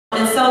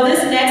So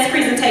this next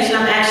presentation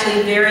I'm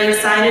actually very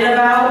excited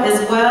about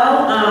as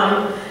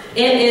well.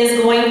 It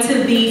is going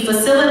to be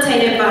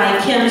facilitated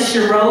by Kim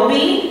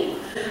Sherobbi.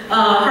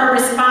 Her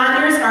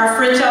responders are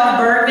Frithjof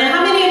Bergmann.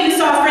 How many of you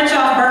saw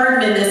Frithjof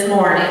Bergmann this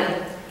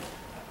morning?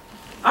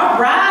 All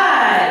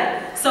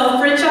right. So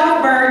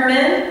Frithjof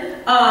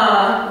Bergmann,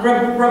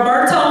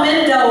 Roberto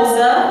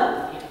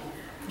Mendoza,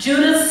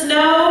 Judith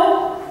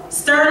Snow,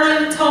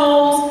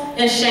 Toles,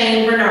 and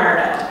Shane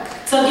Bernardo.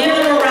 So give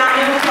them a round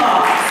of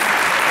applause.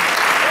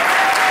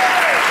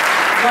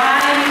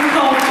 Why new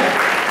culture?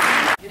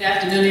 Good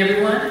afternoon,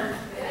 everyone.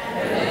 Good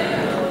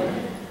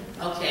afternoon.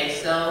 Okay,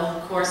 so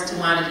of course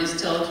Tawana just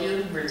told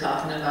you we're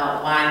talking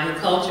about why new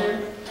culture.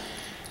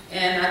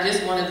 And I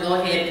just want to go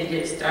ahead and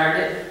get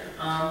started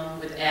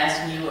with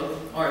asking you,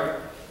 or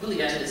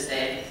really I should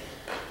say,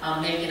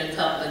 making a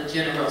couple of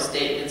general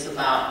statements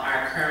about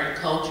our current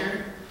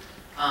culture.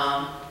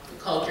 The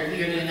culture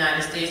here in the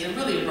United States, and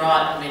really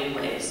abroad in many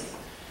ways.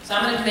 So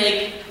I'm going to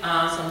make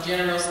some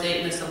general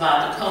statements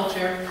about the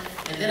culture,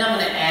 and then I'm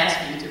going to ask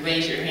you to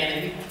raise your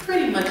hand if you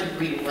pretty much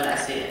agree with what I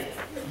said.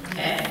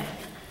 Okay?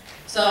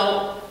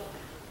 So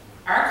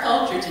our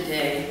culture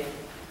today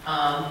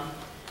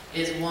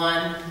is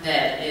one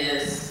that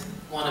is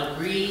one of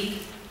greed,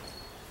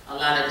 a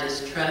lot of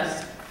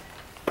distrust,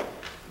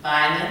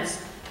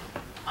 violence,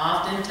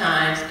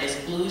 oftentimes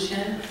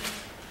exclusion,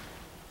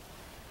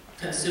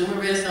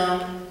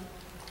 consumerism,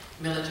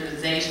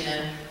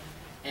 militarization,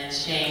 and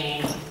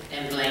shame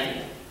and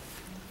blame.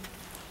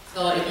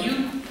 So if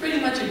you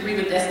pretty much agree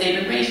with that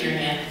statement, raise your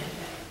hand.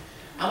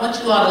 I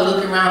want you all to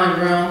look around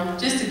the room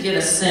just to get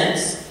a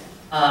sense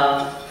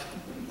of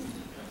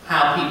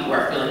how people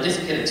are feeling, just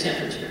to get a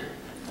temperature.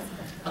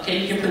 Okay,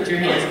 you can put your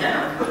hands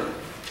down.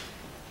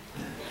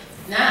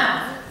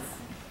 Now,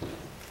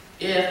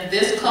 if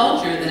this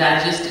culture that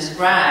I just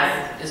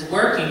described is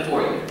working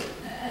for you,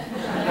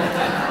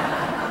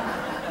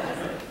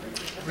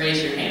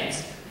 raise your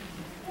hands.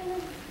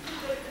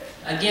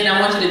 Again, I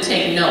want you to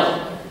take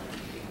note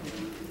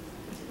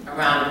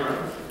around the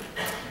room.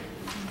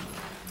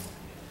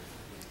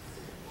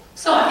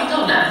 So I can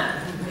go now.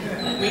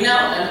 We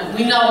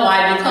know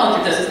why new culture,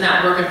 because it's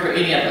not working for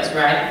any of us,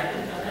 right?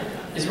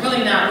 It's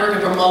really not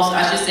working for most,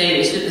 I should say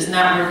it's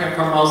not working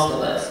for most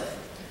of us.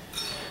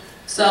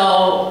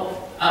 So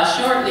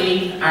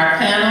shortly, our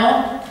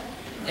panel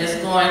is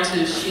going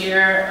to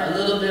share a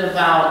little bit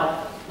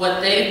about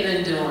what they've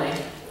been doing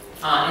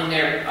in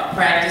their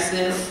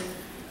practices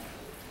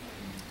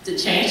to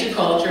change the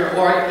culture,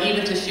 or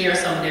even to share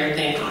some of their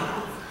thinking.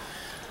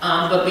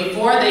 But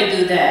before they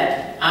do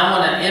that, I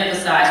want to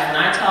emphasize, when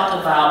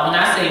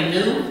I say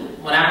new,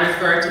 when I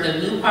refer to the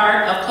new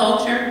part of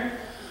culture,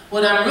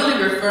 what I'm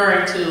really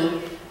referring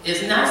to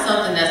is not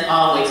something that's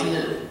always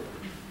new.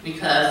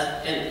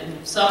 Because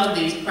in some of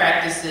these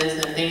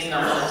practices and things that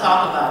I'm going to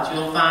talk about,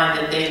 you'll find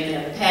that they've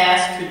been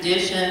past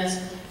traditions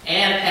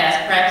and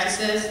past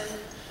practices.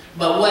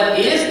 But what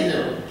is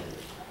new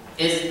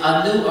is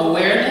a new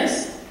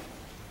awareness,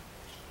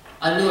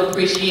 a new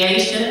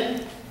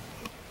appreciation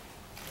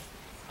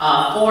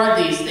for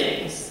these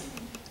things,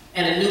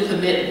 and a new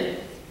commitment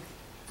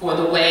for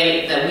the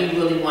way that we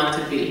really want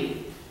to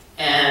be.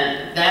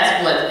 And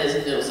that's what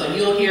is new. So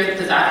you'll hear,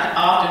 because I've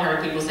often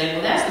heard people say,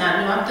 well, that's not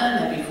new, I've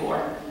done that before.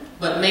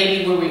 But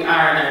maybe where we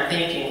are in our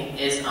thinking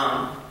is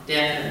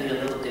definitely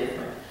a little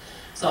different.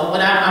 So what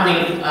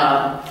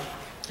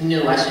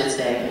new, I should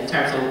say, in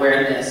terms of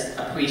awareness,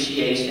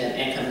 appreciation,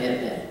 and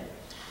commitment.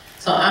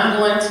 So I'm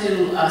going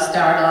to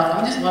start off.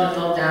 I'm just going to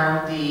go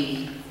down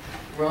the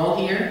row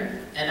here,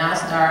 and I'll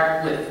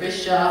start with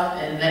Frithjof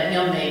and let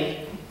him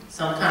make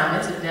some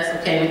comments, if that's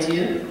okay with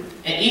you.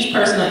 And each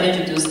person will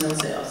introduce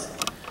themselves.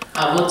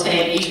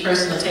 Each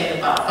person will take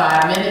about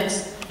 5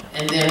 minutes,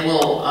 and then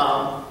we'll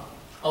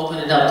open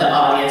it up to the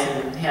audience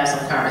and have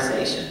some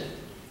conversation.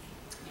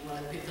 You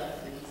want to pick up,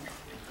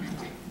 please?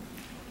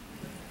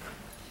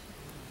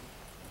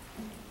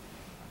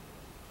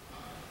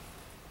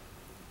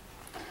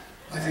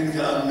 I think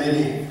there are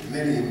many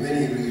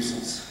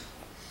reasons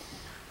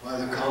why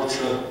the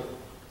culture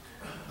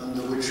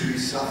under which we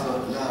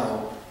suffer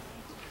now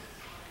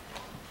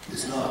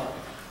is not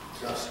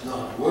just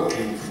not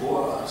working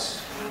for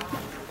us,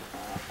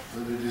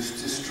 but it is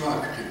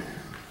destructive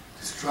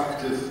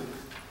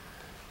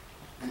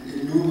in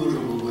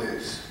innumerable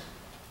ways.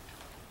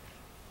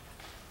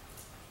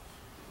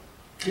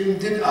 Kim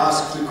did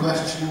ask the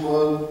question,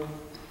 well,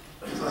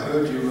 if I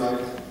heard you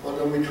right, what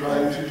are we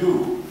trying to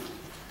do?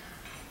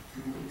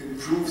 To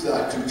improve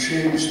that, to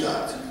change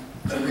that,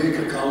 to make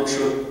a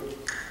culture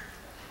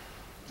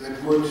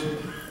that would,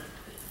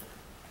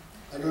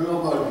 I don't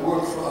know about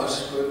work for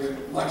us,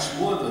 but much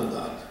more than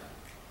that.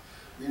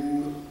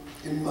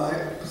 In my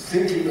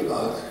thinking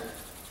about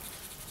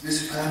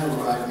this panel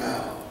right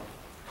now,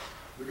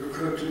 it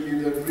occurred to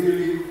me that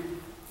really,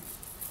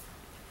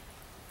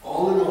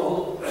 all in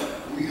all,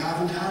 we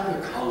haven't had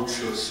a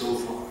culture so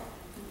far.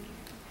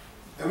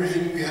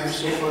 Everything we have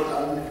so far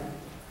done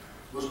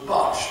was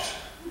botched.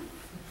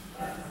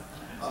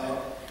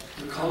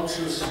 The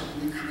cultures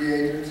we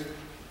created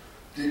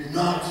did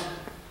not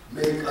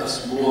make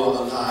us more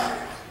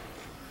alive.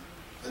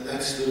 And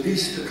that's the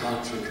least a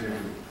culture can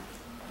do.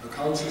 A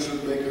culture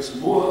should make us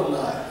more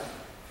alive,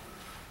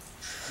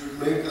 should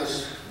make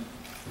us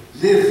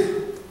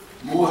live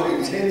more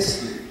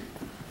intensely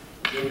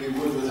than we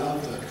would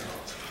without that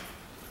culture.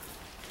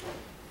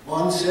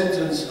 One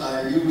sentence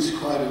I use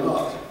quite a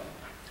lot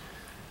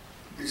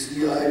is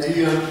the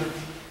idea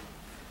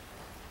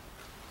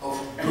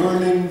of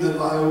burning the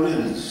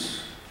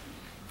violins.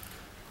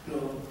 You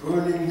know,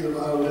 burning the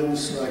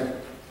violins like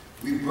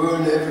we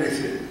burn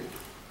everything.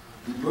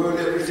 We burn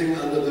everything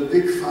under the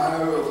big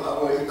fire of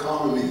our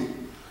economy,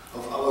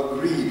 of our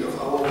greed, of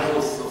our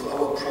wealth, of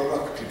our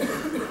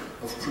productivity,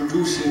 of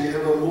producing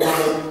ever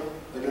more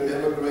at an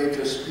ever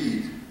greater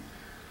speed.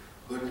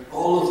 But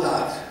all of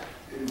that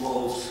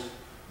involves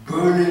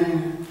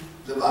burning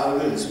the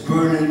violins,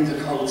 burning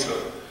the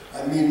culture.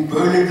 I mean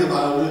burning the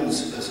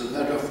violins as a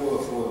metaphor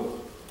for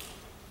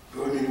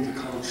burning the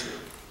culture.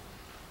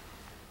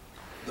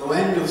 No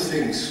end of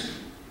things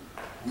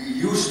we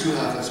used to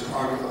have as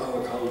part of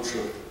our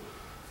culture,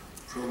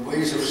 from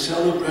ways of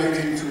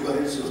celebrating to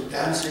ways of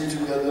dancing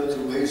together,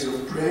 to ways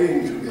of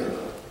praying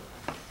together,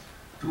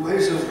 to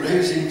ways of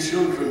raising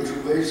children,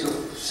 to ways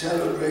of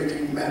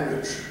celebrating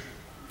marriage.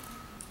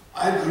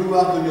 I grew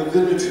up in a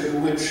village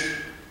in which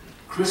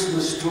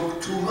Christmas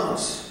took 2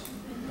 months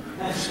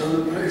of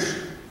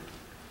celebration.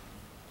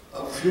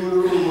 A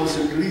funeral was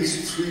at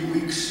least 3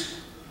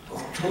 weeks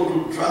of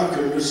total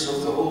drunkenness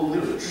of the whole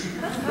village.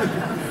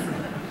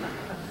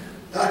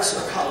 That's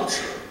a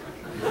culture.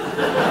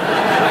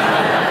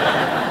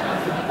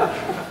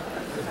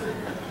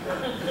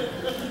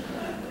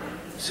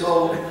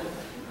 So,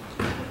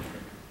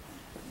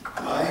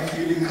 my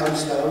feeling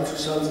comes down to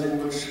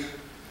something which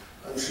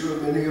I'm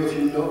sure many of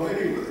you know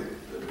anyway.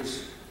 That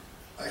is,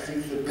 I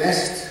think the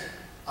best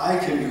I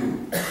can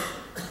do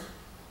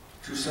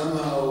to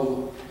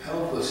somehow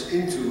help us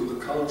into a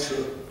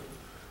culture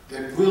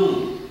that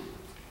will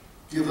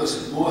give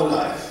us more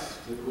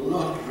life, that will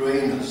not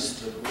drain us,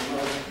 that will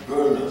not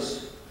burn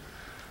us,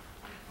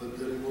 but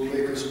that will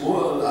make us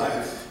more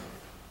alive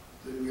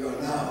than we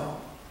are now,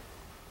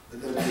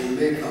 and that will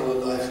make our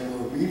life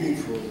more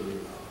meaningful than we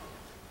are.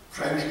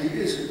 Frankly, it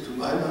isn't, to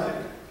my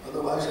mind.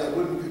 Otherwise, I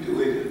wouldn't be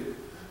doing it.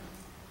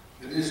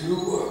 It is new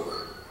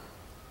work.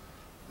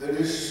 That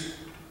is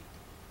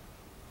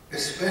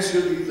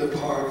especially the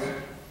part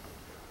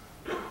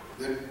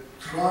that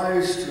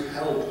tries to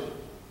help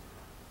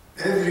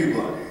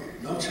everybody,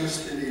 not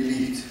just an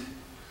elite,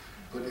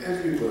 but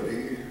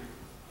everybody,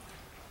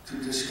 to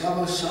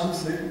discover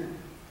something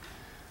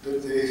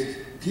that they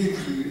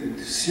deeply and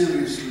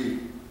seriously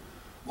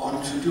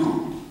want to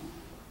do.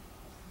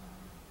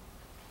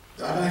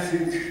 That, I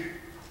think,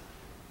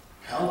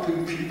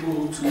 helping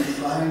people to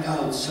find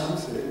out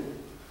something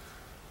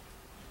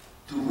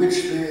to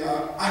which they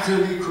are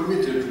utterly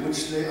committed,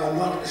 which they are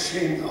not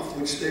ashamed of,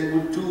 which they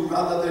would do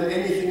rather than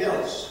anything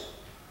else.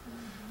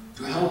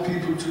 To help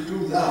people to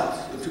do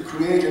that, and to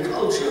create a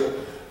culture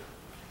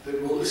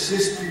that will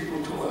assist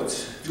people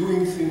towards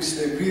doing things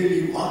they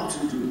really want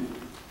to do.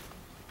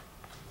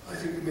 I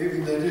think maybe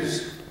that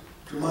is,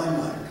 to my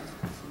mind,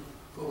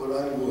 for what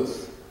I'm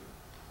worth,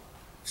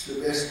 it's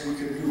the best we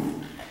can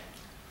do.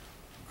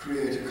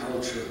 Create a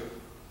culture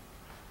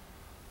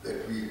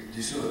that we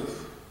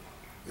deserve,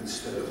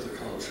 instead of the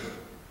culture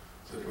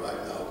that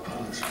right now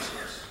punishes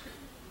us.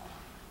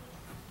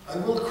 I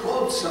will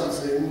quote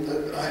something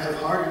that I have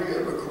hardly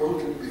ever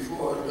quoted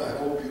before, and I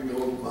hope you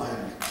don't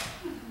mind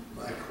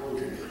my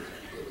quoting it.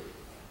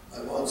 But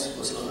I once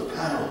was on a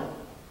panel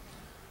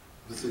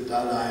with the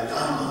Dalai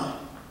Lama,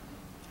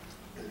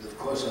 and of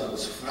course I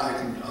was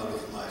frightened out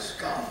of my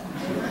skull.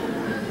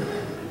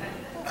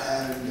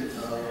 And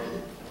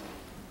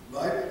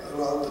right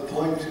around the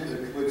point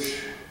at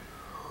which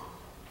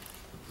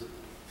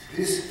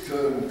his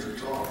turn to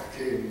talk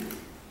came,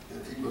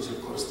 and he was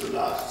of course the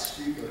last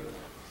speaker,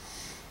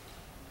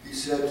 he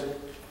said,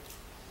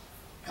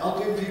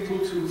 helping people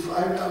to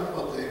find out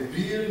what they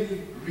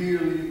really,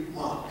 really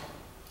want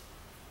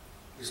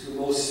is the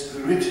most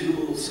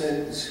spiritual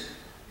sentence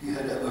he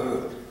had ever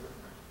heard.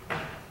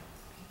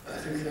 I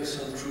think there's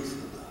some truth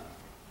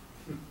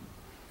in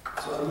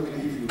that. So I would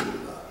leave you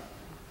with that.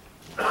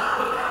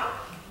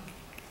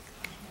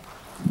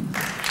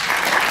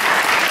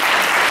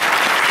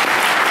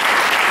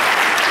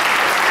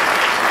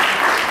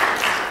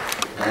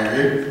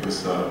 Hey,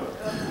 what's up?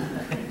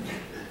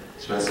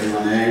 Should I say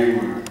my name?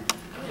 Or?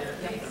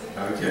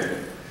 Okay.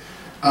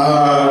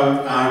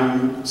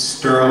 I'm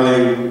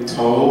Sterling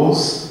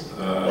Toles.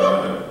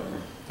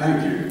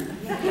 Thank you.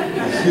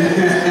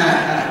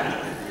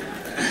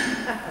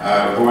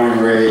 Born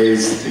and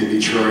raised in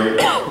Detroit.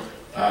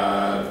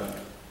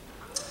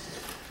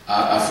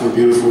 I feel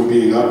beautiful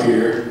being up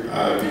here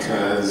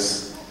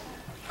because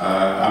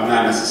I'm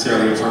not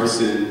necessarily a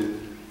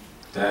person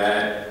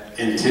that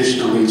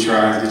intentionally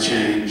tries to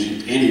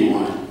change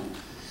anyone.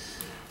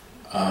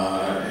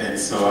 And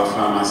so I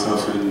find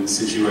myself in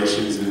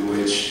situations in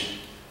which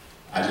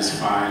I just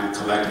find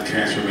collective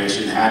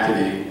transformation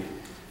happening,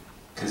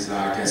 because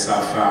I guess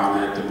I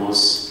found that the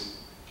most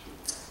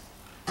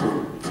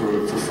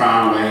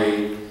profound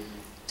way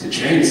to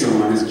change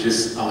someone is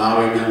just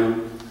allowing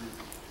them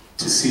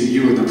to see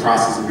you in the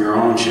process of your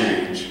own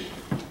change.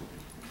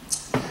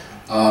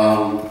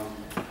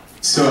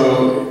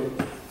 So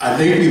I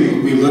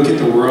think we look at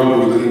the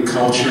world, we look at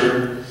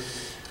culture,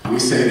 and we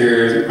say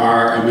there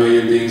are a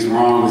million things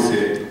wrong with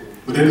it.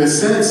 But in a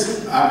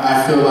sense,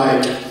 I feel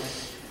like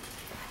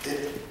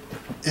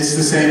it's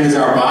the same as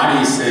our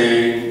body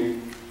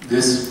saying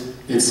this,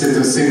 it sends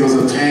us signals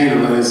of pain to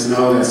let us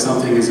know that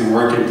something isn't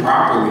working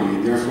properly,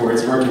 and therefore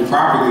it's working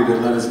properly to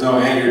let us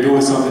know, hey, you're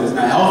doing something that's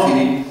not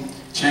healthy,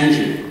 change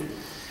it.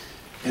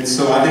 And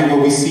so I think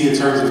what we see in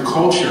terms of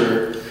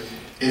culture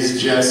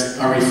is just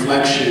a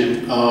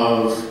reflection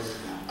of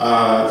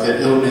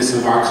the illness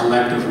of our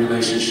collective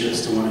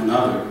relationships to one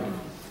another.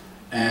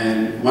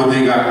 And one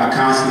thing I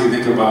constantly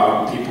think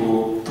about,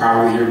 people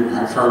probably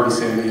have heard me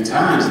say a million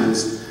times,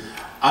 is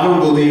I don't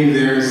believe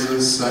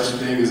there's such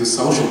thing as a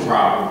social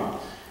problem.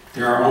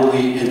 There are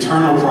only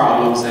internal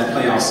problems that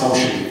play out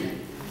socially.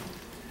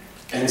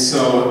 And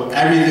so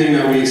everything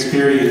that we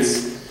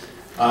experience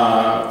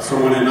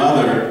from one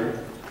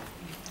another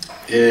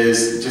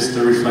is just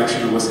a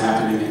reflection of what's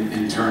happening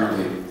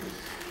internally.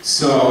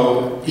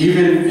 So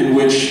even in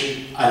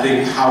which I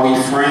think how we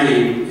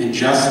frame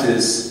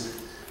injustice,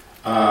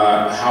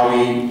 how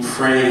we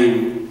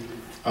frame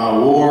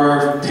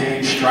war,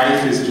 pain,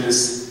 strife is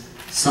just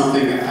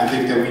something that I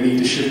think that we need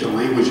to shift the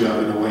language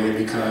of in a way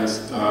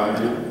because, in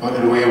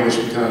a way in which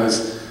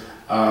because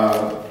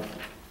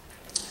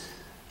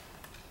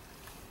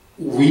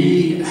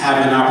we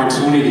have an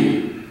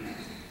opportunity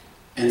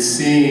in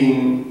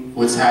seeing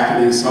what's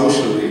happening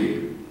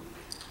socially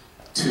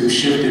to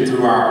shift it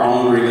through our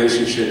own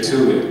relationship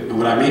to it. And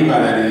what I mean by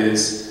that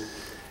is,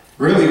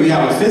 really we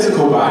have a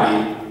physical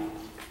body,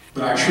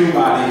 but our true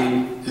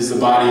body is the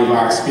body of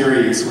our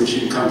experience,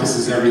 which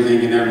encompasses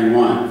everything and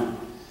everyone.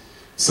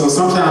 So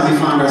sometimes we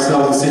find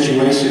ourselves in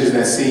situations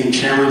that seem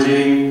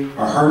challenging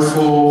or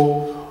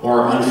hurtful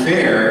or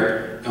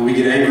unfair, and we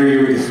get angry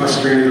or we get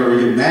frustrated or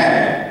we get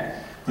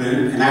mad. But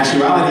in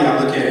actuality,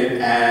 I look at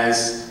it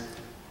as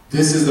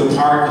this is the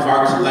part of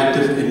our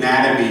collective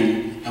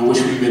anatomy in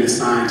which we've been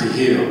assigned to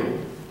heal.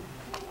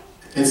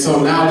 And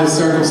so now this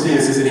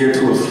circumstance isn't here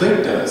to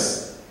afflict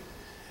us.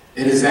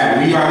 It is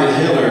that we are the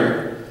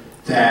healer,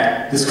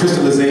 that this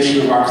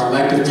crystallization of our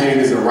collective pain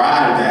is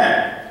arrived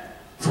at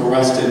for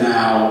us to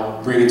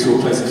now bring it to a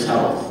place of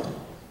health.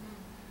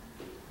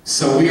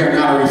 So we are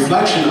not a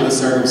reflection of the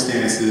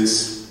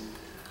circumstances.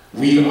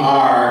 We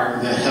are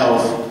the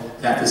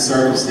health that the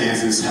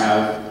circumstances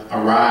have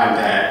arrived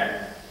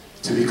at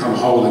to become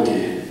whole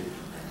again.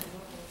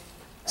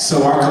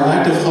 So our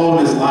collective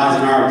wholeness lies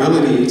in our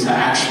ability to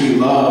actually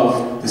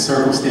love the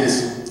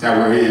circumstance that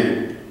we're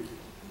in.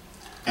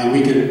 And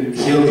we can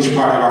heal each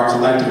part of our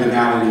collective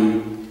anatomy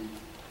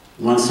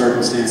one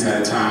circumstance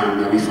at a time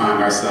that we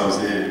find ourselves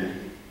in.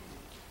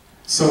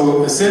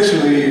 So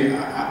essentially,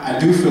 I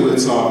do feel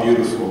it's all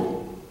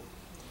beautiful,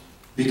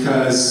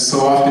 because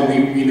so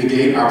often we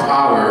negate our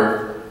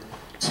power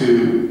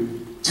to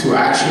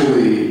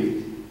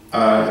actually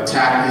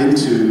tap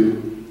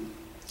into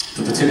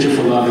the potential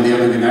for love and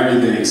healing and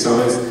everything. So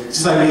it's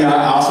just like me,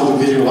 I also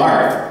do visual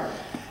art.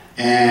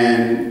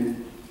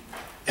 And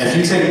if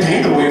you take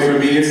paint away from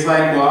me, it's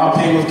like, well, I'll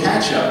paint with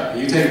ketchup.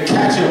 You take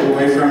ketchup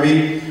away from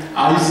me,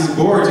 I'll use this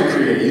board to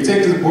create. You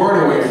take this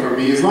board away from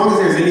me. As long as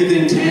there's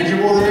anything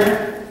tangible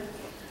there,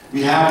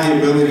 we have the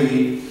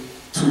ability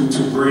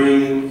to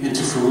bring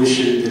into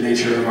fruition the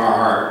nature of our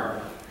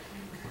heart.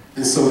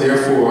 And so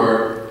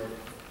therefore,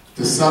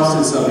 the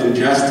substance of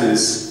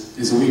injustice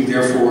is weak,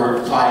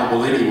 therefore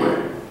pliable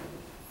anyway.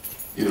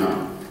 You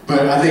know?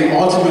 But I think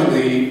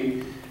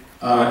ultimately,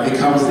 it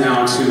comes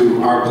down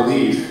to our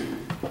belief.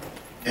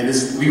 And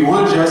we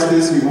want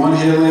justice, we want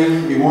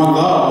healing, we want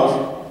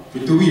love,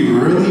 but do we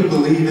really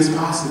believe it's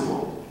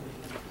possible?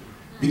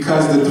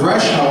 Because the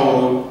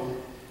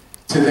threshold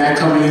to that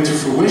coming into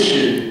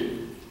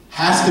fruition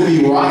has to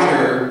be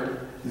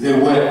wider than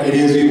what it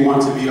is we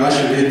want to be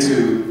ushered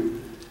into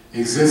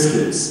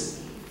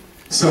existence.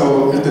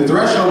 So if the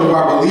threshold of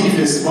our belief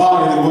is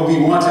smaller than what we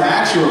want to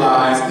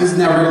actualize, it's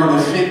never going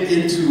to fit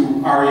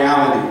into our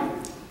reality.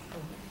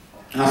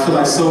 And I feel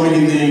like so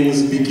many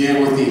things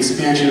begin with the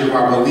expansion of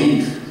our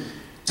belief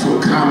to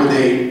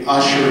accommodate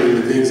ushering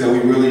the things that we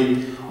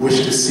really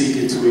wish to seek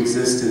into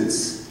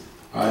existence,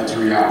 into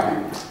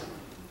reality.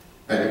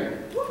 Thank you.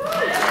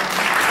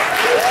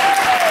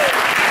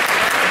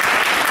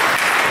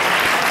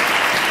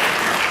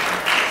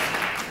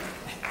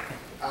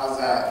 How's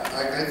that?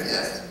 Good?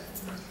 Yes.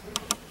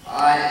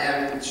 I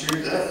am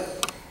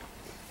Judith.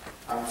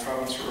 I'm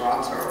from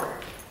Toronto.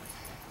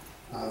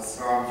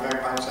 So I'm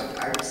very much an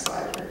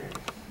outsider.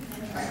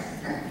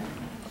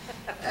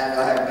 And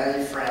I have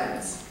many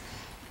friends.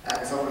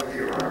 And some of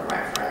you are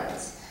my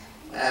friends.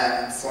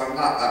 And so I'm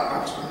not that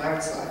much of an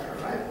outsider,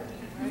 right?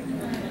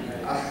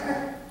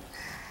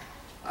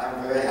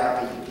 I'm very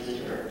happy to be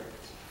here.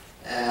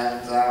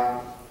 And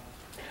I'm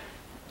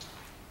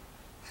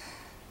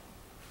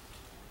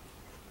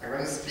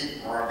going to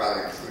speak more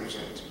about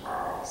inclusion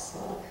tomorrow,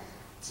 so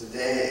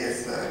today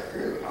is a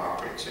good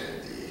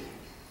opportunity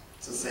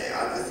to say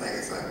other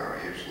things I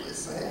don't usually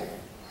say.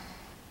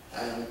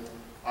 And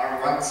I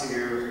want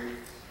to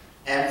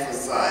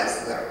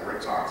emphasize that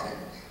we're talking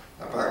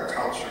about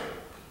culture.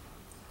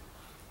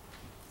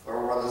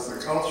 So what is the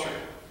culture?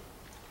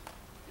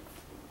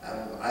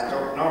 And I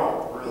don't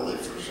know really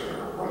for sure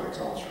what a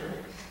culture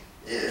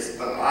is,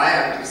 but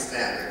I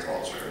understand the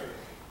culture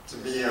to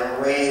be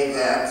a way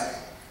that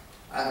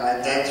an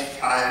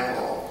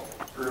identifiable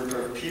group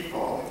of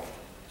people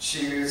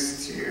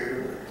choose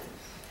to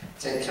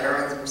take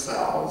care of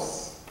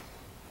themselves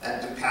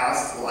and to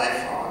pass the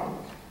life on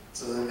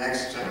to the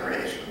next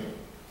generation,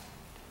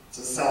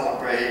 to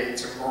celebrate,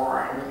 to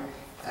mourn,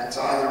 and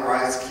to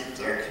otherwise keep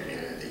their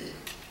community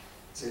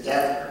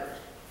together.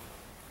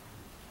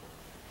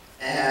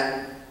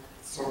 And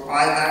so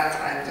by that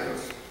kind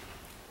of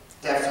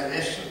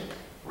definition,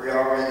 we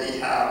already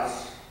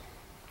have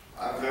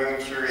a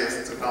very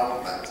curious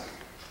development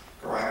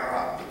going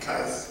on,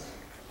 because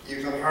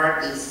you can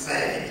hardly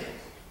say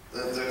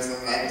that there's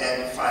an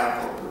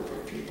identifiable group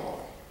of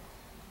people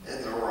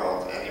in the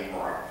world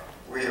anymore.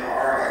 We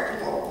are a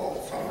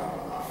global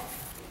phenomenon.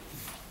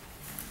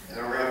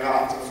 We're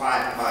not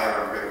defined by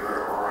our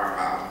river or our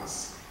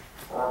mountains,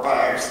 or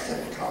by our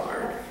skin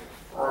color,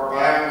 or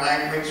by our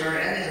language, or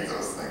any of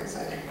those things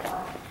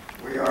anymore.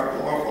 We are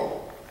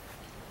global.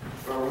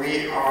 But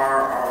we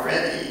are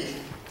already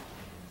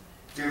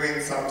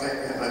doing something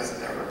that has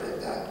never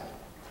been done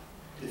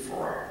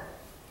before.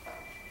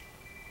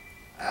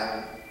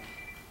 And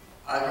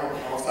I don't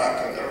know if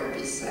that could ever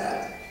be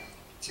said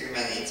too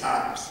many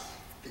times,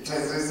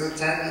 because there's a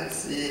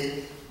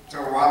tendency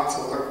to want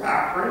to look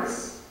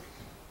backwards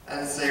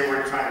and say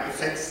we're trying to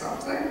fix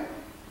something.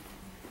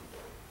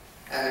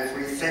 And if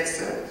we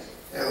fix it,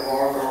 it'll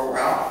all go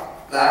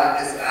well.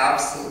 That is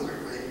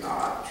absolutely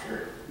not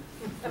true,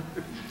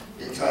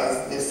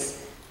 because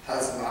this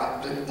has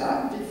not been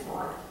done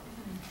before.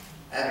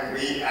 And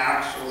we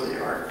actually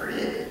are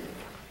creating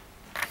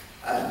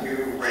a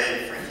new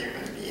way for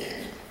human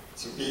beings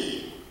to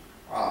be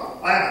on the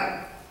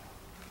planet.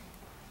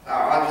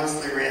 Now,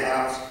 obviously, we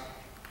have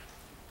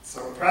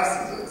some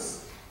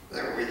precedents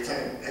that we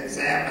can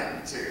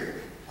examine to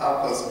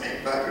help us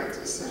make better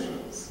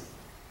decisions.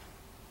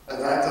 But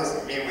that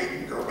doesn't mean we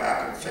can go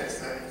back and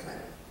fix anything.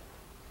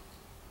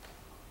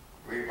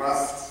 We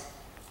must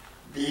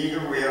be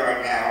who we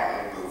are now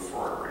and move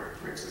forward,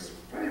 which is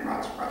pretty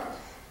much what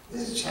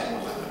these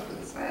gentlemen have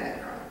been saying,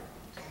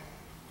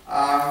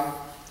 right?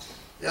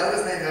 The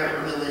other thing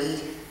that really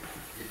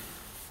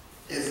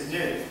is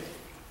new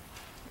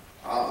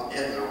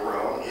in the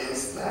world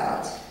is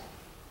that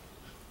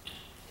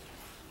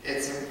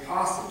it's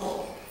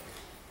impossible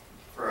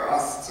for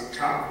us to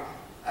come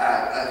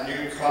at a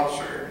new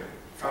culture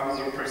from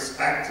the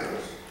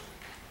perspective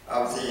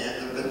of the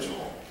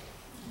individual.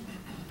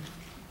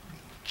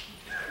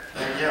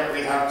 And yet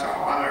we have to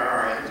honor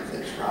our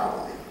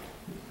individuality.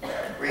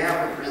 We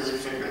haven't really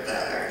figured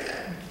that out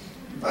yet.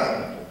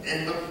 But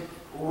in the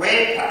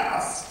way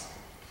past,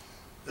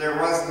 there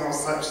was no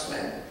such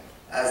thing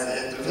as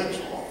an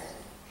individual.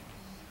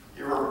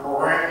 You were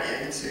born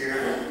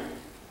into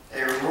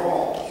a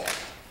role.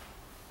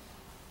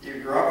 You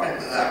grew up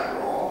into that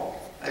role.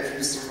 If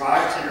you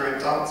survived your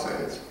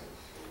adulthood,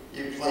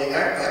 you played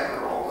out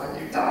that role and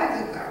you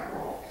died in that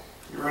role.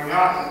 You were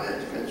not an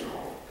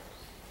individual.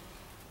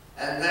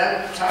 And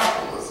then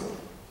capitalism,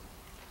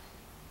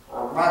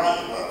 or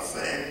money, let's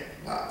say,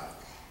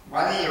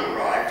 money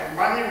arrived.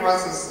 Money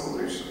was a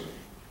solution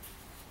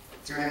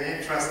to an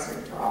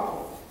interesting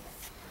problem.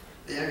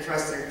 The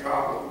interesting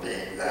problem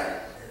being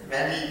that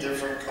many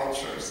different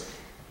cultures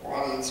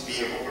wanted to be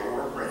able to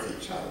work with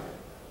each other.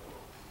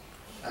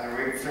 And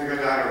we figured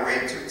out a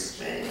way to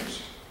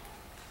exchange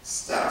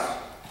stuff,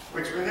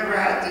 which we never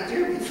had to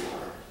do before.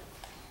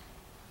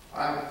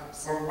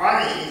 So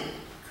money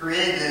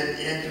created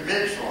the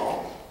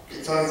individual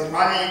because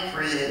money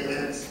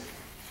created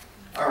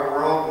a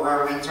world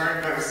where we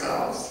turned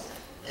ourselves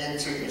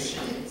into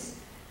machines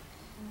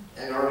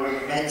in order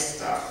to make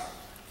stuff.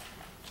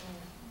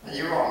 And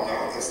you all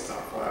know this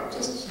stuff, but I'm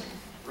just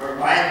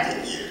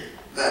reminding you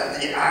that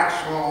the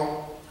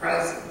actual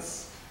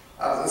presence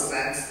of the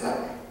sense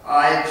that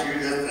I,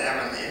 Judith,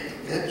 am an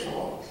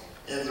individual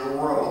in the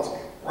world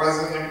was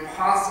an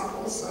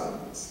impossible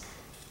sentence,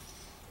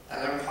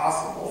 an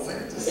impossible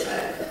thing to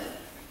say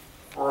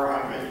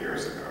 400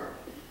 years ago.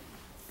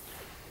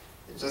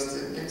 It just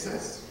didn't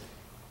exist.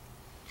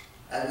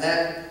 And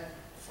then,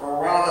 for a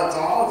while, that's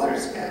all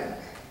there's been.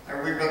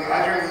 And we've been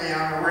utterly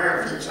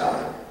unaware of each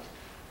other,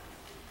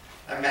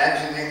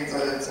 imagining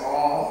that it's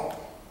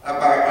all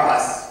about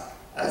us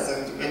as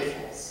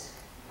individuals.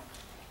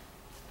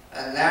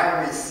 And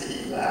now we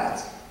see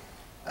that,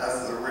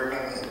 as the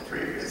women in the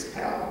previous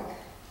panel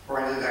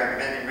pointed out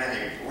many,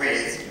 many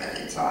ways,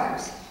 many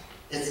times,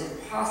 it's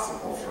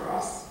impossible for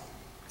us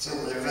to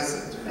live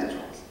as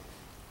individuals.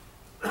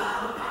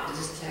 You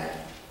just can't.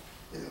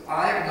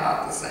 I am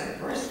not the same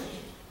person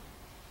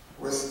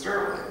with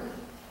Sterling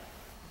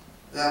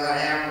that I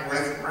am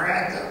with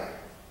Miranda,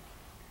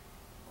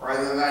 or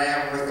that I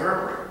am with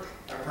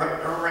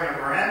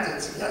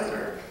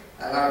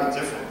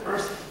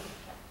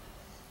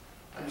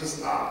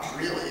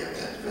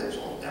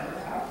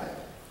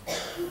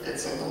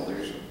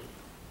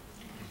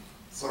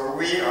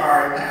we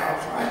are now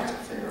trying to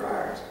figure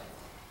out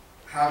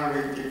how do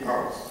we do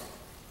both.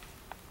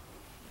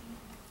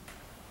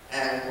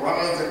 And one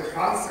of the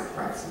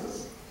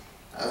consequences,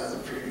 as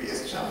the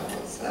previous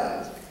gentleman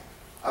said,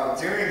 of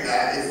doing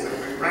that is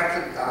that we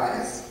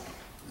recognize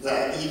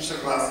that each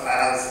of us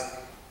has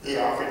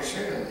the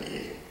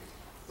opportunity,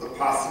 the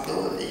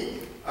possibility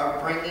of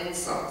bringing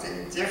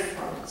something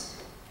different,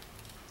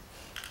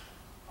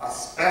 a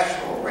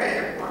special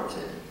way of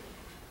working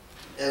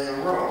in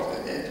the world,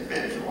 an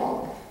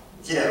individual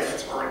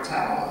gift or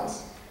talent,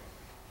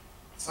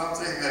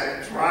 something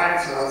that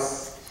drives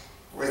us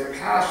with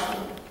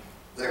passion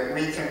that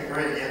we can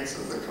bring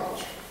into the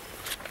culture.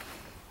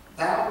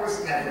 That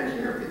was never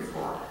here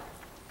before.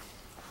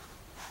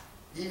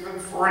 Even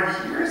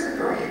 40 years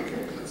ago, you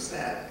couldn't have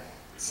said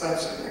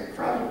such an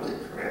incredibly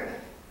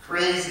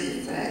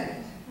crazy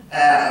thing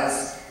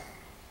as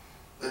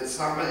that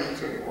somebody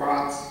could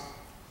want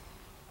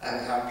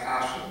and have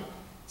passion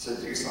to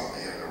do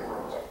something in the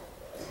world.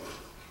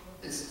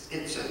 It's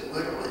just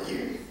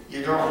literally,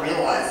 you don't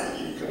realize that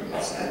you couldn't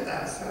have said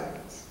that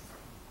sentence.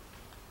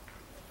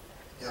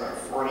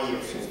 40 or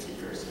 50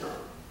 years ago.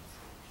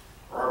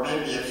 Or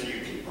maybe a few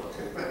people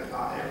could, but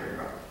not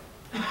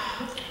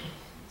everybody.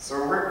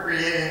 So we're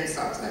creating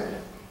something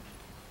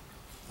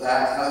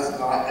that has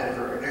not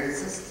ever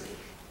existed.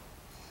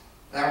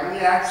 Now we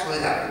actually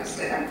have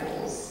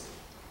examples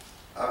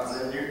of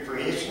the new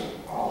creation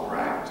all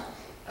around.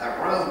 And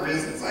one of the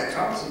reasons I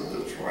come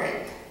to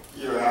Detroit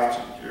year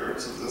after year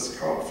to this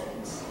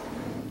conference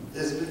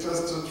is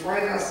because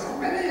Detroit has so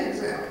many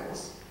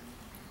examples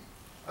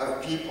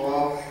of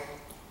people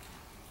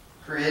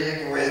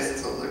creating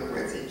ways to live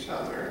with each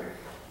other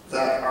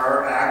that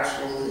are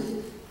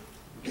actually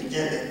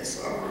beginnings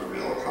of a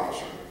real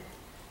culture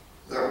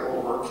that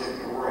will work in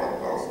the world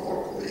both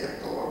locally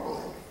and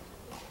globally.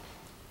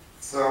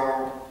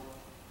 So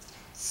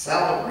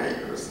celebrate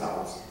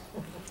yourselves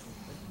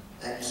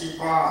and keep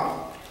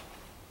on.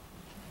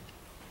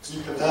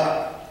 Keep it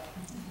up,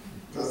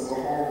 because the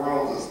whole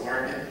world is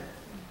learning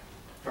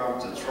from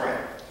Detroit.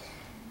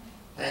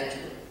 Thank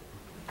you.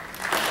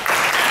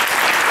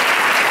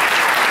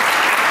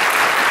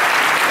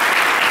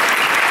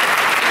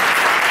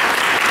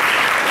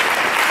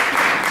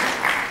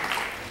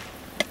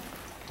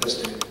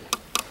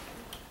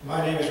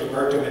 My name is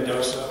Roberto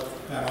Mendoza.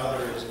 My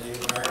mother is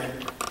Native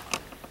American.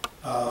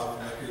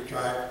 My Greek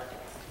tribe,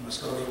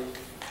 Muscogee.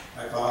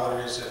 My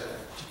father is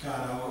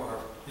Chicano, or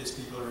his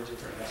people are originated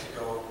from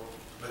Mexico,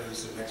 but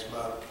he's a mixed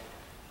blood.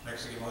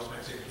 Most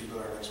Mexican people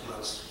are mixed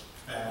bloods,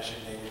 Spanish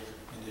and Native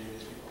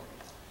indigenous people.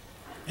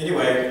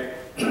 Anyway,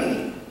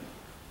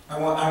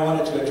 I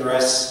wanted to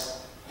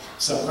address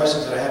some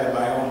questions that I have in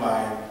my own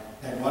mind.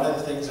 And one of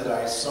the things that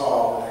I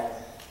saw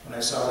when I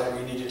saw that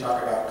we need to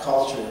talk about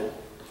culture,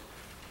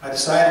 I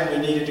decided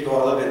we needed to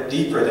go a little bit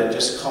deeper than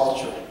just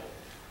culture.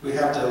 We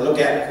have to look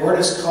at, where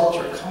does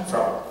culture come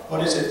from?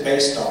 What is it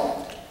based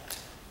on?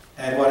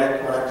 And what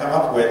I've come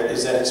up with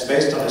is that it's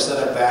based on a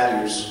set of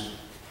values.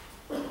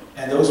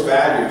 And those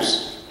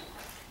values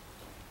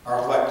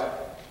are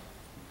what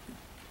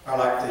are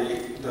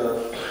like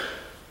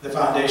the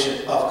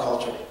foundation of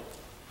culture.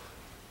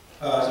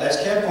 As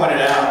Kim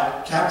pointed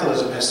out,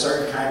 capitalism has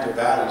certain kinds of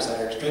values that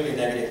are extremely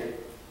negative.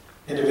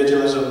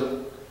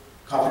 Individualism,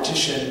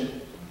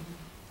 competition,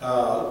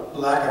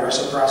 lack of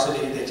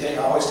reciprocity. They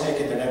always take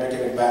it, they're never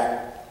giving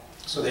back.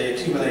 So they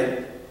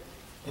accumulate,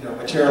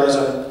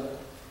 materialism.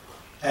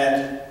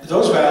 And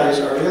those values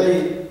are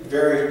really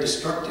very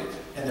destructive.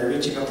 And they're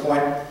reaching a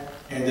point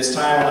in this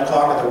time on the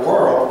clock of the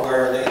world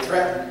where they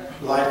threaten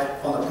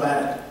life on the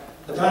planet.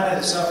 The planet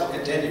itself will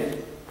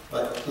continue,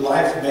 but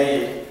life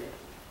may,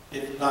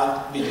 if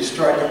not be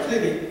destroyed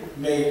completely,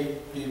 may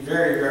be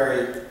very,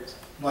 very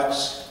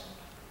much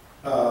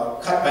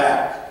cut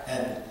back,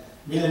 and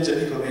millions of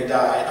people may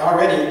die. And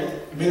already,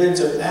 millions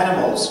of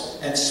animals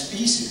and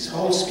species,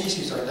 whole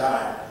species are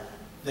dying.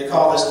 They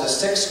call this the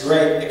sixth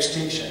great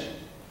extinction.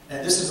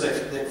 And this is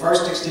the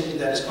first extinction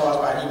that is caused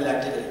by human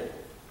activity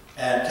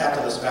and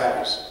capitalist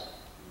values.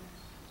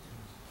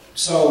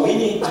 So we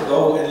need to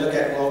go and look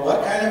at, well,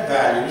 what kind of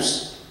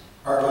values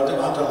are going to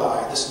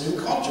underlie this new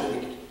culture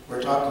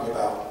we're talking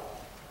about.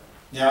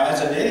 Now,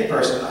 as a Native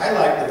person, I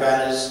like the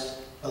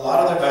values, a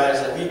lot of the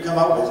values that we've come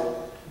up with,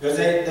 because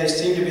they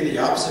seem to be the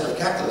opposite of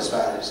capitalist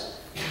values.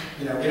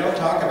 We don't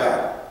talk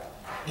about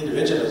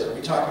individualism,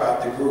 we talk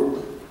about the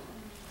group,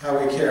 how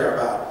we care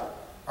about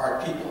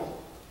our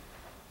people.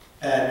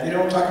 And we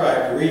don't talk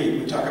about greed,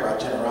 we talk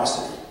about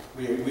generosity.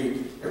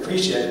 We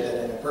appreciate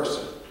that in a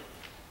person.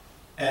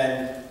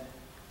 And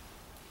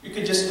you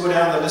could just go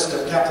down the list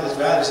of capitalist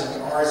values,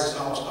 and ours is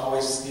almost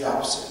always the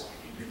opposite.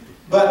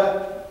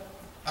 But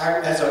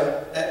as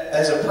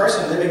a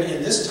person living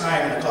in this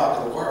time in the clock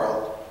of the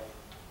world,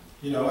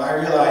 I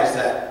realize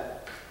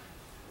that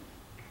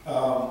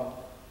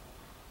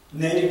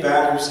Native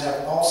values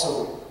have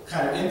also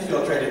kind of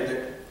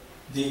infiltrated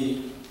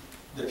the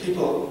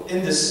people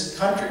in this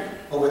country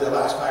over the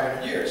last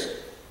 500 years.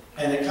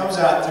 And it comes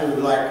out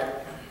through, like,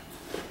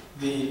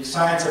 the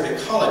science of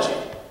ecology.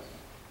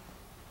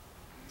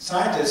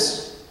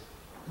 scientists,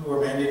 who were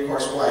mainly, of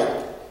course,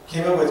 white,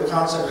 came up with the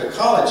concept of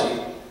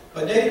ecology,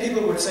 but Native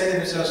people would say to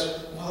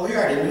themselves, well, we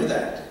already knew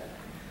that.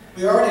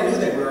 We already knew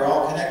that we were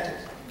all connected,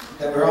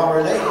 that we're all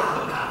related.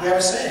 We have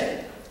a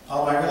saying,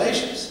 all my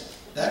relations.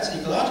 That's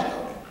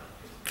ecological.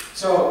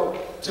 So,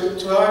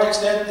 to a large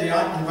extent, the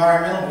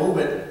environmental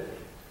movement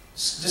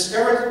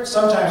discovered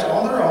sometimes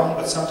on their own,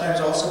 but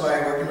sometimes also by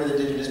working with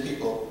indigenous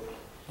people,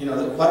 you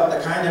know, what the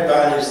kind of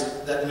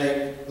values that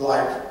make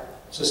life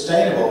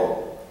sustainable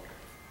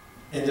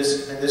in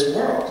this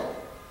world.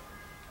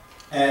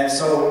 And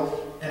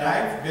so, and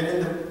I've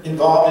been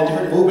involved in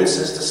different movements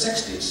since the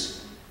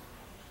 60s.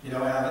 You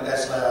know, and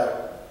as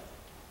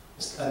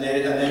a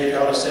native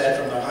elder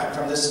said,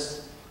 from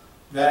this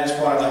vantage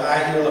point of the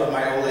high hill of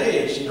my old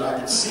age, you know, I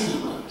can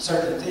see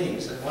certain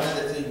things. And one of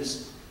the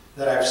things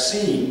that I've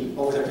seen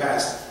over the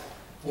past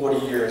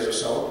 40 years or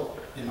so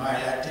in my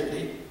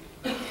activity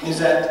is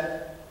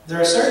that there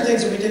are certain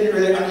things that we didn't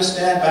really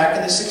understand back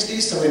in the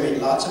 60s, so we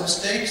made lots of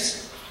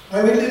mistakes.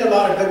 I mean, we did a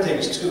lot of good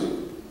things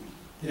too.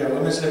 You know,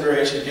 women's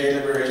liberation, gay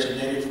liberation,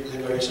 native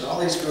liberation, all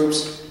these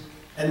groups,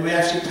 and we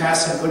actually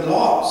passed some good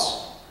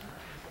laws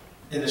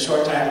in the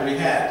short time that we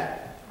had.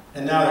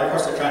 And now, of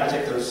course, they're trying to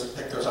take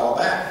those all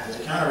back. There's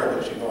a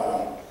counter-revolution going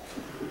on.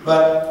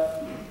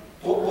 But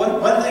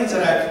one thing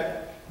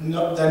that I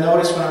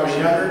noticed when I was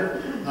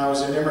younger, and I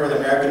was a member of the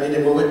American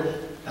Indian Movement,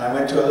 and I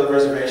went to a little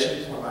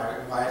reservation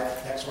where my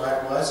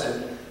ex-wife was,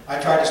 and I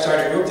tried to start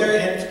a group there,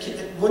 and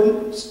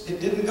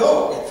it didn't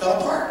go. It fell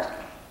apart.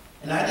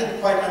 And I didn't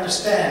quite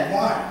understand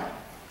why,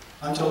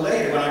 until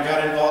later when I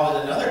got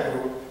involved in another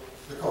group,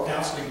 the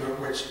co-counseling group,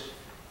 which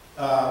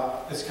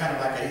is kind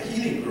of like a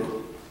healing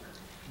group.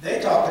 They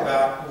talked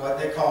about what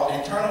they call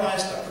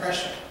internalized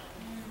oppression.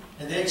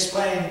 And they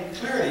explained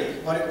clearly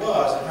what it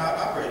was and how it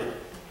operated.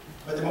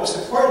 But the most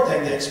important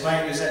thing they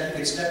explained is that you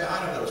can step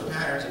out of those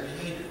patterns of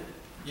behavior.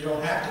 You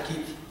don't have to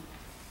keep,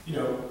 you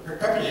know,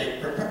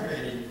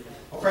 perpetuating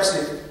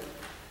oppressive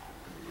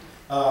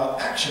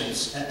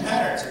actions and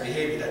patterns of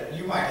behavior that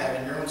you might have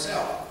in your own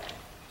self.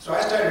 So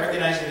I started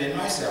recognizing it in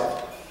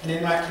myself and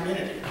in my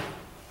community.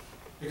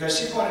 Because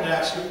she pointed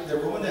out, the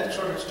woman that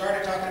sort of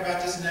started talking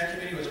about this in that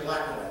community was a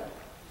black woman.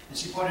 And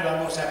she pointed out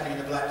what was happening in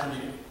the black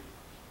community.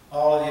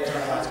 All of the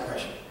internalized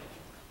oppression.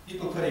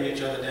 People putting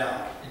each other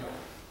down, you know,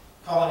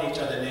 calling each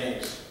other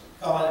names,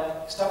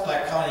 stuff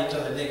like calling each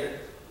other nigger.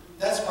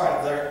 That's part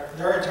of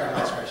their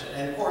internalized oppression.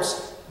 And of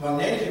course, among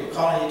Native people,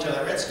 calling each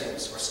other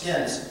redskins or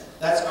skins,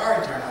 that's our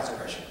internalized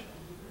oppression.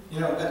 You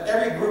know, but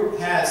every group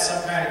has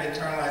some kind of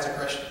internalized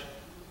oppression.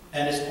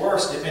 And it's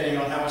worse depending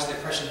on how much the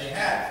oppression they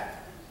have.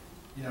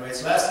 You know,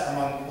 it's less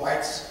among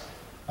whites,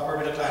 upper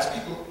middle class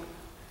people,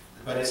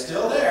 but it's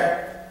still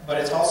there, but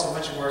it's also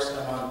much worse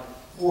among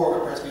poor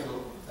oppressed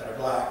people that are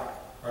black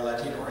or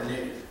Latino or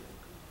Native.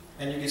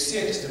 And you can see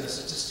it just in the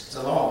statistics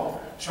alone.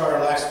 Shorter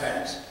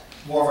lifespans,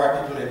 more of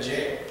our people in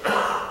jail,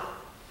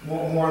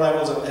 more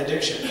levels of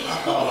addiction,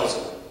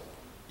 alcoholism,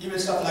 even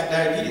stuff like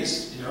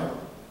diabetes, you know,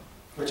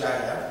 which I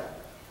have.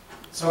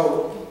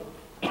 So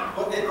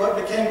what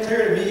became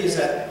clear to me is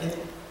that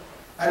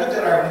I looked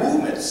at our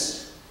movements,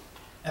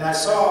 and I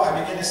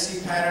began to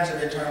see patterns of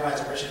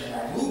internalized oppression in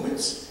our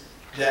movements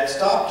that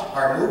stopped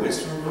our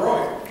movements from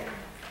growing,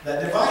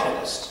 that divided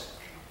us,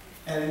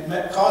 and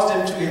caused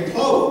them to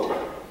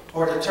implode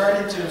or to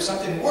turn into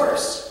something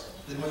worse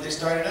than what they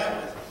started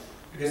out with,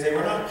 because they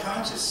were not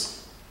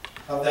conscious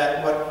of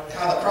that,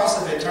 how the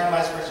process of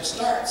internalized oppression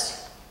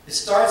starts. It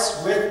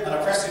starts with an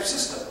oppressive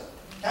system,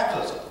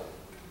 capitalism.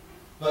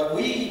 But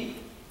we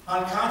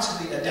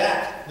unconsciously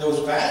adapt those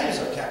values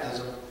of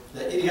capitalism,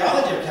 the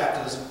ideology of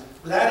capitalism,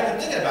 without even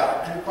thinking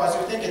about it. And because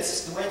we think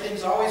it's the way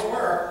things always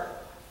were,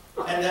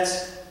 and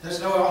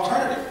there's no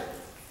alternative.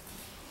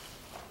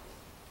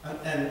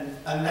 And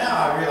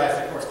now I realize,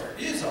 of course, there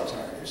is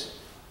alternatives,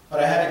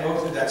 but I had to go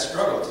through that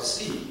struggle to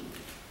see.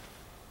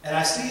 And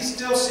I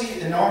still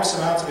see enormous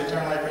amounts of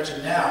internalized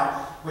oppression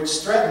now, which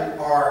threaten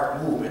our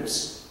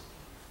movements.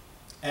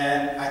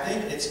 And I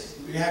think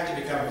we have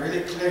to become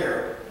really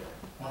clear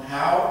on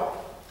how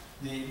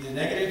the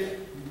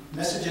negative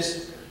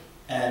messages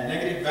and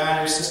negative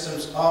value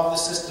systems of the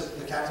system,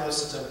 the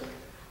capitalist system,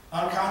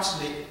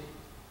 unconsciously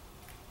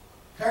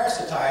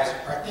parasitize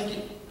our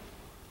thinking.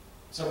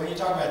 So when you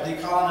talk about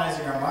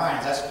decolonizing our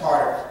minds, that's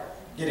part of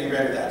getting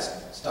rid of that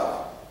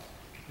stuff.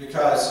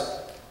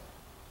 Because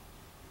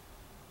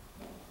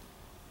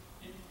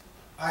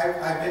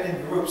I've been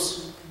in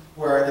groups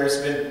where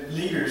there's been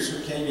leaders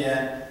who came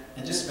in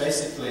and just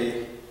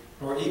basically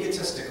were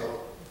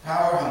egotistical,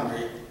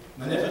 power-hungry,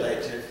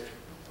 manipulative,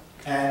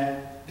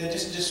 and they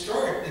just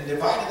destroyed and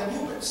divided the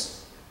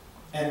movements.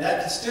 And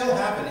that can still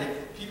happen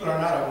if people are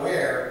not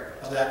aware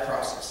of that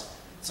process.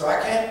 So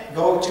I can't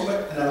go too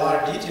much in a lot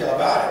of detail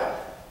about it,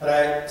 but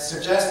I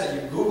suggest that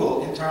you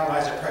Google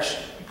internalized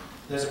oppression.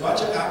 There's a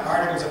bunch of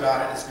articles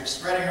about it. It's been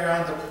spreading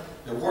around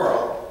the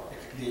world,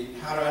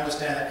 how to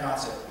understand that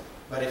concept.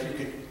 But if you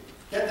could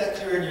get that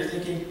clear in your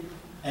thinking,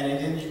 and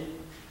then you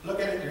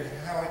look at it,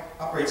 how it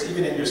operates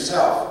even in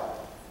yourself,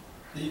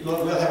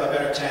 we'll have a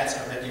better chance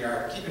of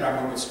keeping our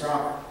movement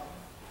stronger.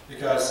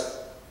 because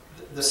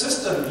the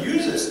system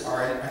uses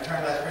our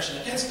internalized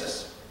oppression against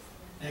us.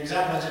 An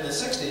example is in the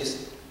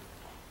 60s,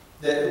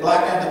 the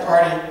Black Panther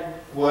Party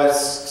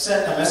was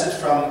sent a message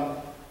from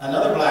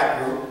another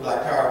black group,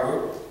 Black Power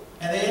group,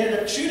 and they ended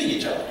up shooting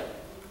each other.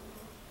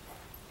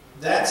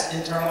 That's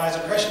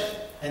internalized oppression.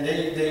 And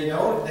they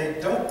know, they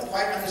don't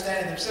quite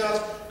understand it themselves,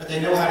 but they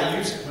know how to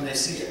use it when they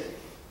see it.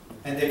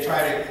 And they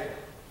try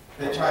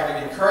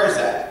to encourage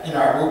that in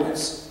our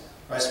movements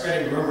by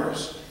spreading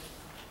rumors,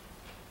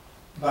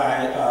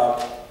 by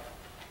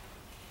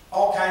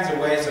all kinds of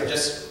ways of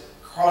just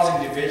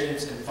causing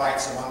divisions and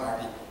fights among our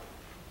people.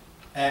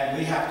 And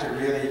we have to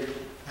really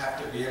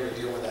be able to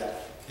deal with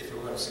that if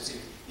we're going to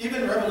succeed.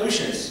 Even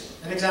revolutions,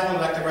 an example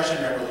like the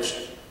Russian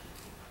Revolution.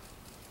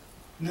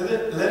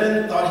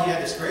 Lenin thought he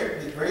had these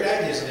great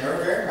ideas, and they were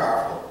very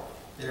powerful.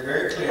 They were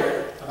very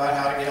clear about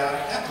how to get out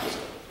of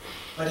capitalism.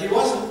 But he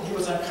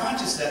was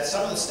unconscious that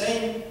some of the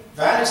same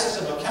value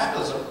system of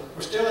capitalism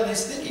were still in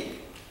his thinking.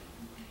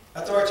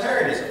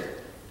 Authoritarianism,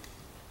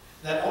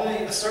 that only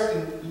a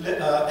certain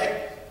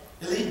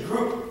elite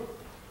group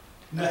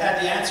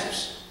had the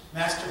answers,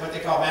 what they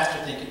call master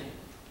thinking.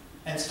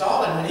 And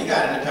Stalin, when he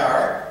got into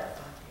power,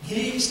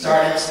 he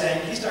started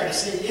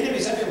seeing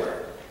enemies everywhere.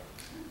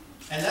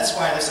 And that's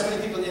why there's so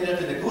many people ended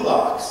up in the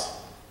gulags,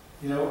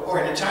 you know,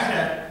 or in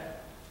China,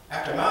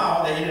 after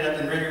Mao, they ended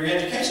up in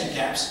re-education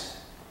camps.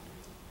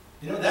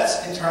 You know, that's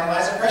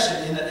internalized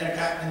oppression in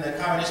the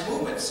communist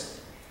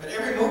movements. But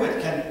every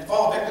movement can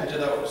fall victim to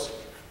those.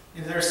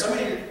 You know, there are so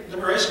many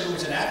liberation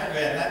movements in Africa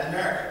and Latin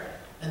America,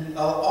 and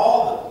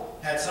all of them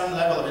had some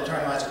level of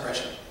internalized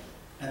oppression.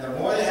 And the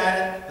more they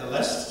had it, the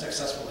less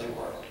successful they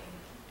were.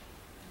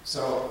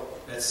 So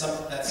that's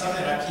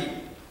something I keep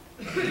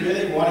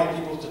really wanting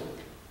people to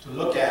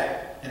look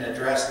at and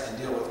address and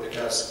deal with,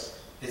 because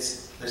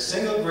it's the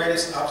single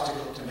greatest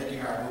obstacle to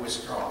making our movement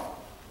strong.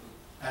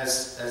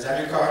 As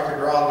Amilcar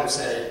Cabral would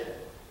say,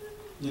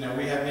 you know,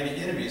 we have many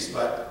enemies,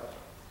 but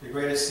the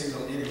greatest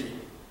single enemy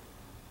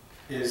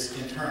is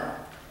internal.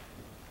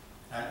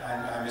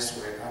 I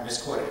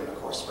misquoted him, of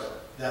course,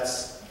 but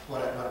that's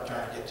what I'm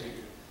trying to get to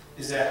you.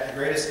 Is that the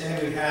greatest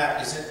enemy we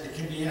have is it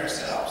can be in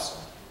ourselves,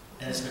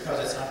 and it's because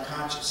it's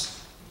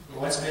unconscious.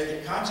 But once we make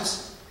it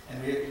conscious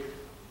and we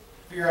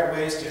figure out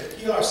ways to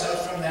heal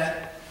ourselves from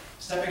that,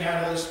 stepping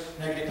out of those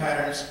negative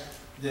patterns,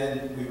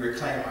 then we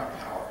reclaim our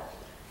power.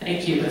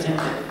 Thank you, and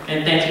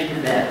thank you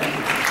for that.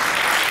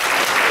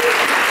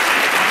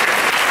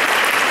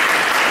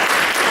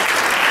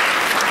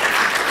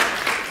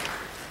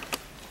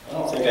 I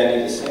don't think I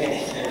need to say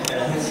anything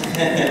else.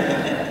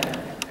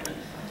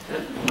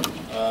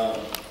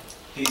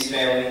 Peace,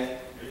 family.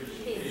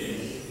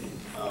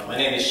 My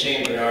name is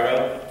Shane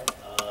Bernardo.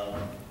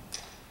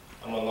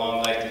 I'm a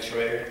long life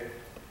Detroiter.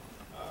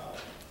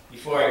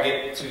 Before I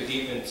get too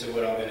deep into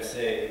what I'm going to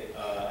say,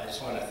 I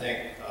just want to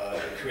thank the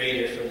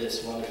creator for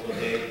this wonderful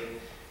day,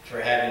 for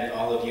having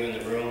all of you in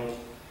the room.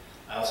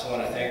 I also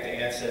want to thank the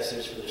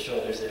ancestors for the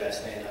shoulders that I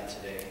stand on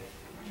today.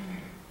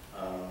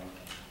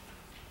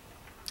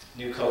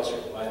 New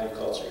culture, my new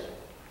culture.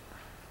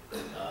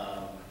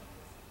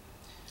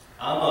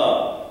 I'm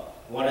a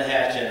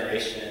 1.5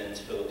 generations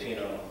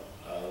Filipino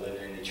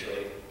living in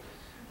Detroit.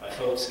 My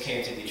folks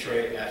came to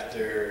Detroit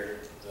after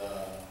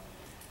the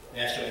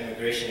National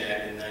Immigration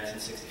Act in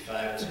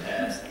 1965 was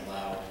passed and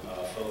allowed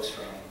folks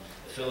from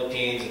the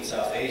Philippines and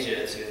South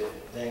Asia to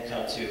then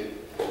come to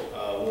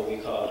what we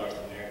call North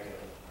America,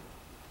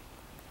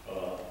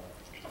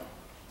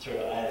 sort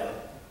of island,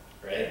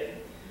 right?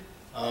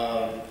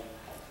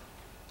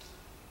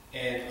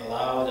 And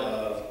allowed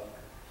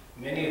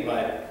many of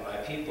my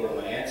people,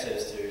 my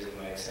ancestors, and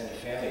my extended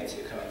family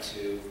to come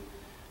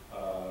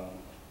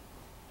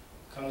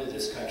to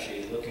this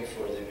country looking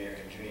for the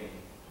American dream.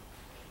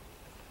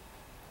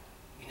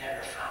 We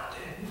never found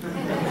it.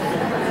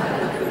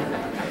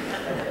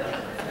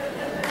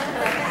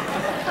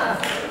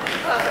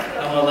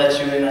 I'm gonna let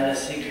you in on a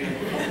secret.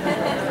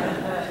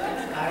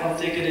 I don't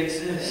think it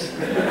exists.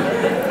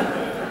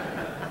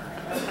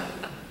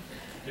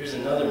 There's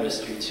another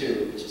mystery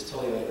too, which is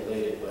totally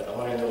unrelated, but I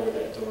want to know where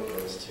that door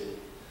goes to.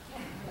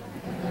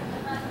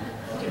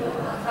 Okay.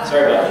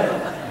 Sorry about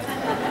that.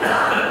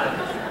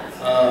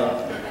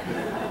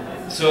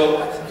 So,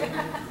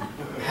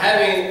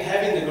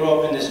 having to grow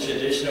up in this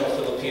traditional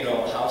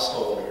Filipino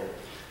household,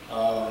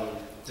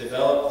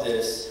 developed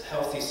this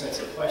healthy sense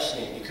of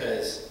questioning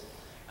because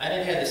I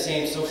didn't have the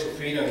same social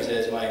freedoms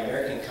as my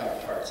American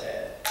counterparts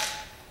had.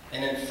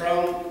 And then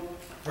from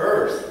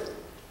birth,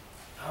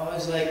 I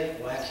was like,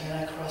 why can't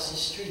I cross the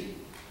street?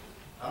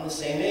 I'm the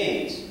same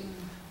age.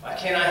 Why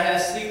can't I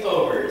have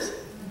sleepovers?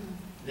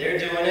 They're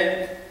doing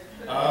it.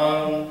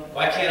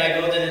 Why can't I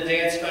go to the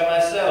dance by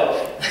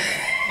myself?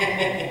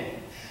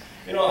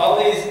 You know, all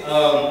these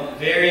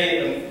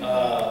very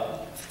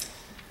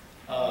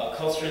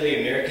culturally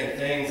American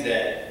things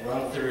that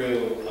run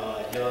through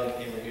a young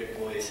immigrant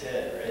boy's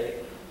head, right?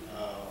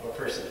 Or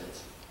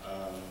person's.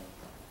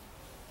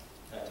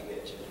 Not to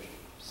get gender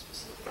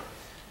specific.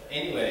 But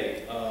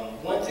anyway,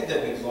 one thing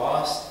that we've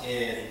lost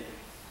in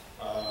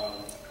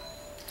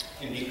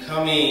becoming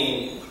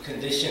becoming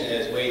conditioned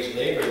as wage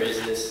labor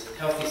is this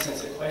healthy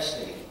sense of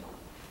questioning,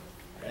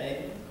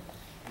 right?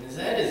 And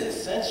that is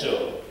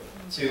essential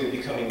to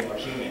becoming more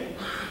human,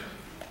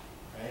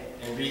 right?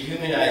 And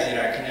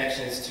rehumanizing our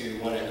connections to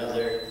one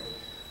another,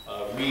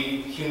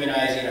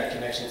 rehumanizing our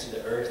connection to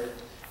the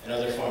earth and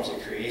other forms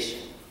of creation.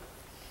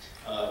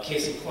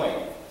 Case in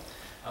point,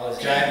 I was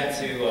driving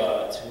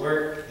to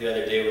work the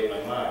other day with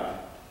my mom,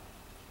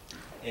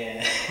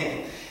 and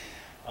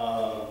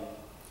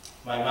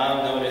my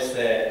mom noticed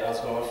that I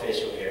was growing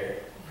facial hair.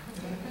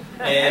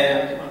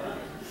 And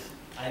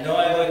I know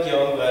I look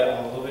young, but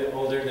I'm a little bit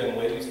older than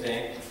what you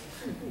think.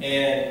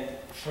 And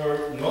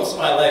for most of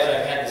my life,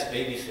 I've had this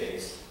baby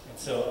face. And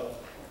so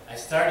I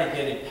started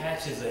getting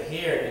patches of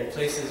hair in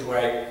places where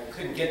I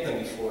couldn't get them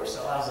before.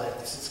 So I was like,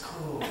 this is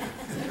cool.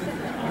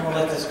 I'm going to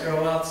let this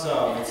grow out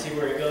some and see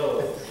where it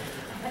goes.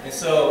 And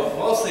so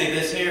mostly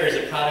this hair is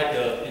a product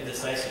of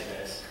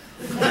indecisiveness.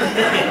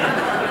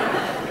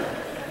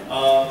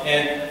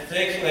 And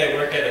thankfully I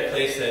work at a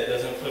place that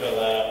doesn't put a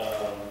lot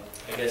of,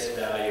 I guess,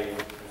 value in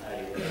how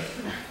you look,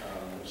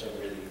 which I'm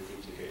really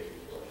deeply grateful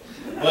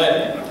for.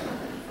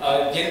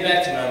 But getting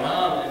back to my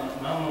mom,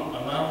 and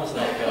my mom was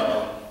like,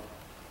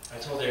 I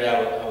told her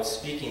I was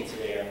speaking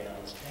today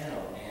on this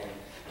panel, and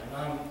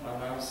my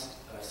mom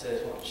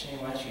says, well, Shane,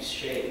 why don't you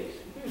shave?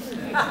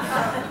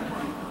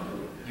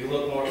 You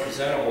look more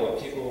presentable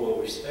and people will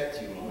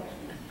respect you more.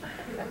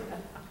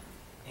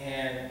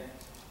 And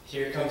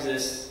here comes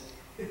this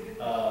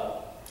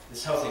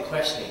healthy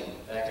questioning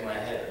back in my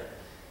head.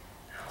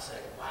 And I was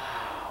like,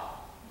 wow,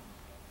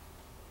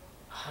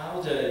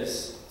 how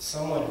does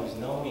someone who's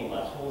known me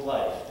my whole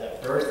life,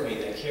 that birthed me,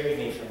 that carried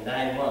me for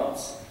 9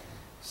 months,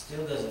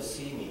 still doesn't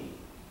see me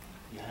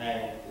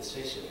behind this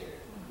facial hair?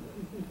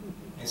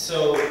 And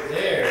so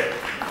there's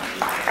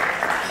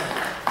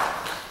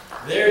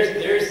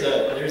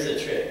a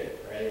trick,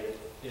 right?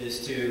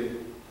 Is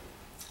to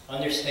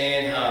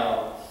understand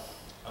how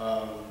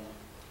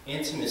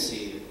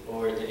intimacy,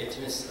 or the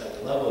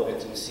level of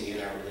intimacy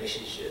in our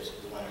relationships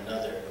with one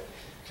another,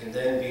 can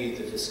then be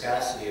the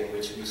viscosity at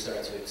which we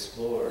start to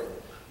explore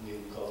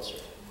new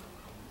culture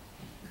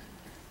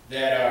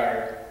that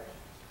are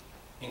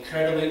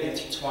incredibly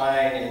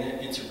intertwined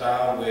and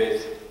interbound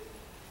with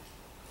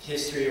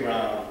history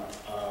around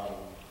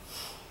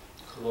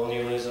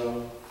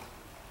colonialism,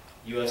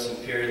 U.S.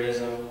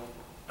 imperialism.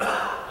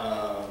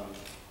 I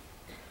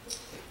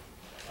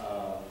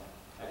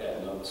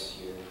got notes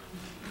here.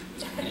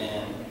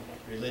 And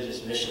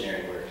religious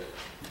missionary work.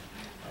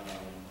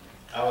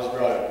 I was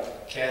brought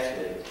up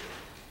Catholic,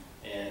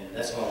 and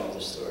that's one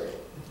other story.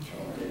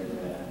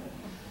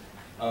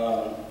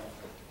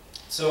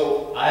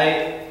 So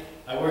I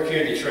work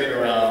here in Detroit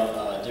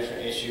around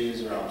different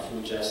issues around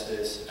food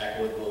justice,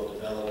 equitable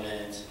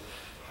development.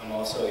 I'm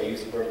also a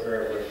youth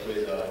worker. I work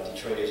with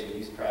Detroit Asian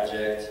Youth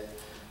Project,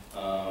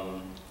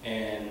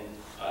 and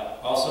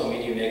also a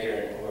media maker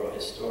and oral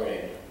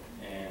historian.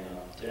 And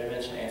did I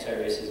mention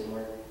anti-racism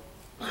work?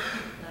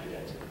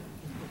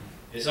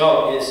 It's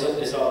all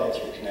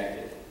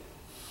interconnected.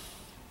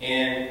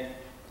 And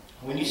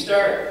when you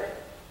start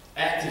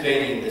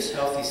activating this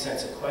healthy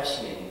sense of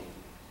questioning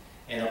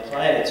and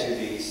apply it to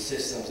these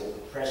systems of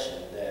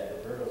oppression that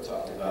Roberto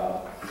talked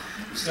about,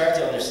 you start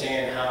to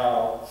understand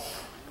how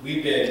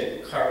we've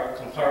been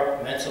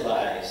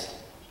compartmentalized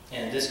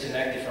and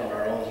disconnected from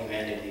our own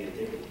humanity and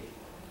dignity.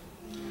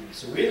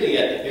 So really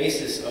at the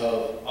basis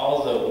of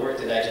all the work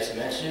that I just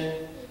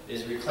mentioned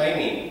is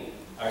reclaiming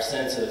our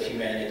sense of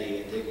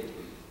humanity and dignity.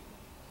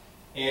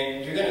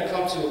 And you're going to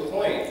come to a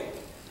point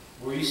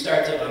where you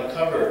start to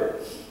uncover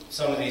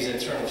some of these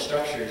internal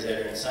structures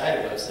that are inside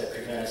of us that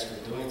prevent us from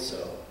doing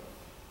so.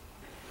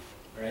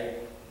 Right?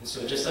 And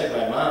so just like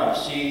my mom,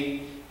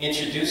 she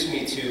introduced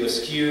me to a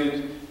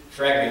skewed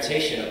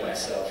fragmentation of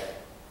myself.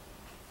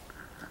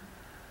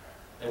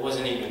 That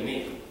wasn't even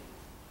me.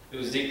 It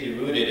was deeply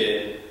rooted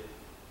in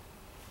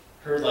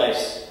her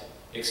life's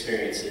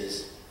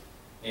experiences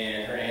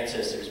and her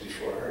ancestors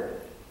before her.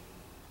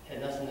 It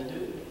had nothing to do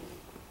with me.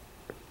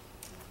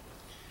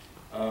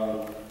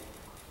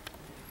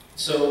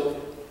 So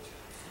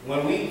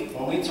when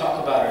we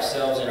talk about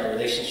ourselves and our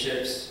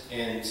relationships,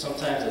 and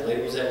sometimes the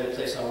labels that we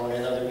place on one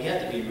another, we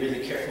have to be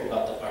really careful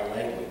about our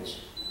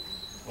language.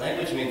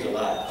 Language means a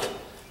lot.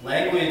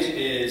 Language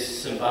is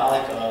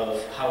symbolic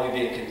of how we've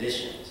been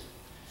conditioned.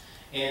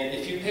 And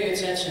if you pay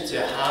attention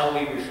to how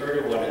we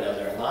refer to one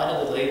another, a lot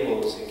of the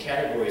labels and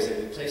categories that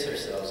we place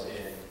ourselves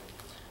in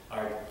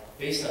are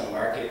based on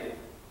market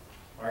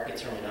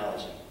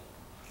terminology.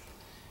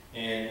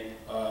 And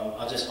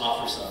I'll just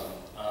offer some.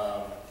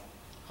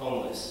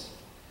 Homeless,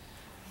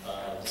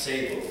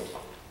 disabled,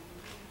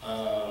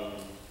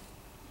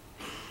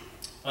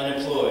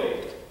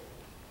 unemployed.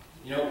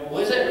 You know,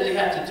 what does that really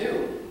have to do?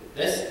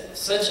 That's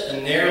such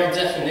a narrow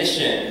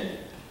definition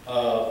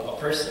of a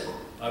person,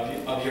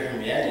 of your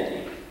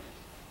humanity.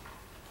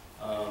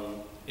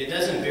 It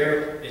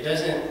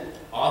doesn't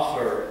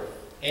offer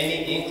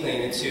any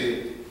inkling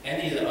into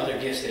any of the other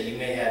gifts that you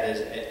may have as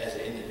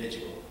an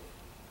individual.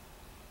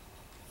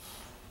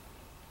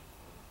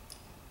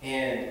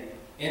 And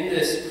in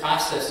this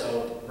process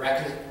of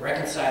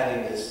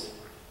reconciling this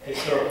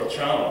historical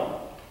trauma,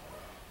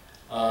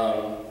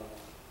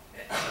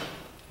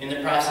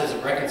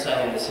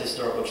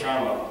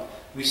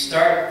 we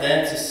start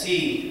then to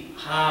see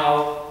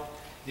how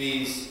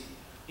these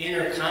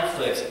inner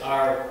conflicts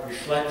are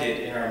reflected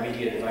in our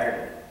immediate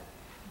environment.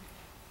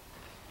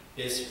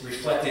 It's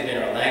reflected in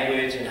our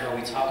language and how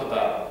we talk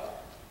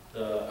about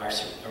our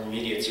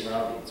immediate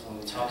surroundings. When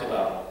we talk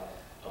about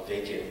a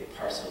vacant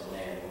parcel of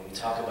land, when we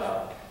talk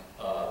about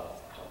a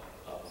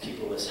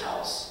peopleless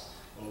house,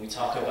 when we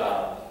talk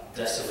about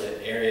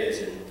desolate areas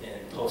in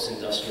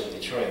post-industrial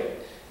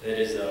Detroit, that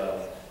is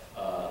a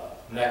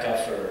mecca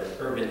for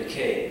urban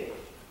decay.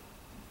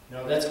 You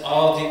know, that's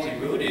all deeply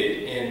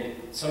rooted in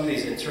some of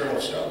these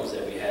internal struggles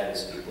that we have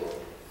as people.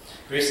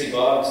 Gracie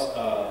Boggs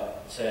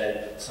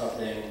said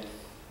something,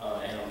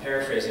 and I'm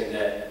paraphrasing,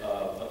 that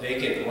a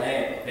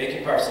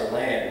vacant parcel of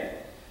land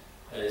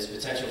is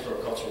potential for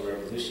a cultural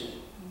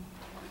revolution,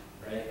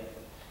 right?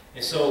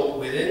 And so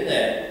within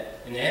that,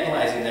 in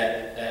analyzing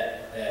that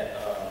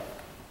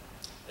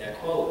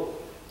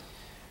quote,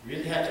 we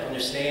really have to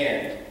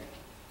understand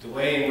the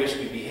way in which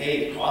we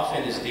behave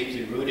often is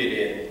deeply rooted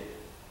in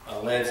a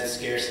lens of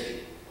scarcity,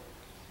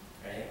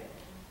 right?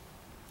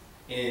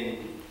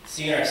 In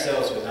seeing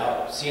ourselves as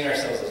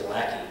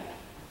lacking.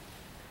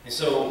 And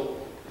so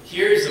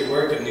here's the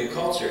work of new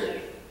culture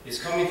is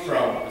coming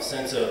from a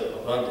sense of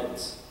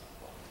abundance.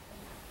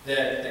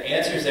 That the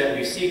answers that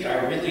we seek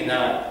are really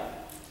not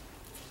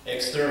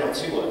external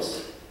to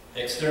us,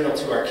 external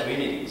to our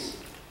communities.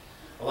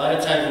 A lot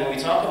of times when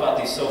we talk about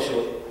these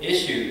social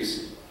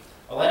issues,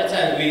 a lot of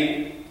times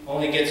we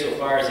only get so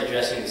far as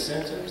addressing the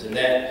symptoms, and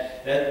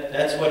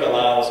that's what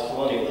allows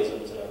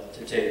colonialism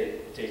to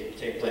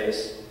take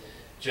place.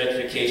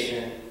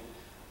 Gentrification,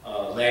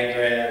 land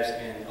grabs,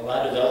 and a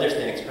lot of the other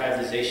things,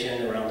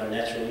 privatization around our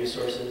natural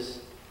resources.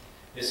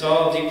 It's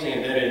all deeply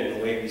embedded in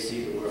the way we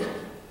see the world.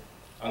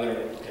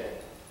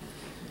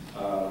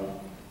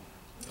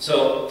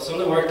 So some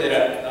of the work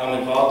that I'm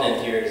involved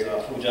in here is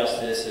food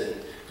justice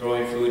and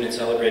growing food and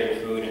celebrating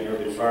food and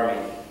urban farming.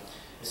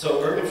 And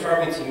so urban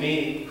farming to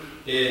me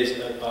is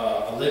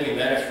a living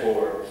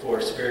metaphor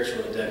for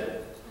spiritual endeavor.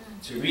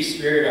 To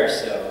re-spirit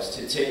ourselves,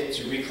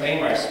 to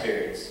reclaim our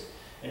spirits,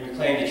 and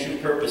reclaim the true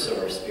purpose of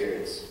our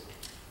spirits.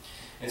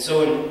 And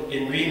so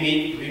in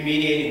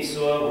remediating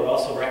soil, we're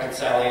also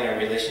reconciling our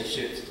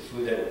relationship to the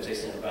food that we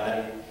place in our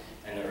body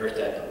and the earth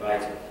that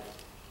provides it.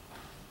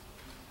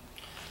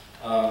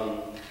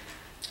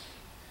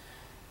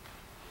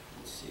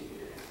 Let's see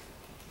here.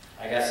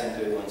 I got some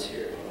good ones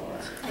here.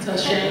 So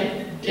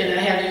Shane, can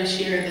I have you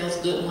share those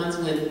good ones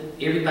with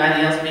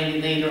everybody else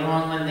maybe later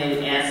on when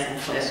they ask some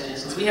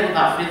questions? So we have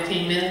about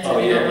 15 minutes,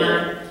 if you don't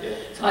mind. Yeah.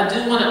 So I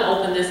do want to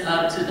open this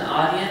up to the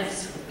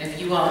audience. If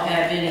you all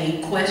have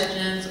any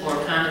questions or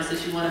comments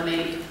that you want to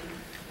make,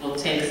 we'll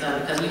take some,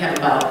 because we have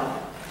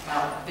about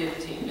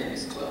 15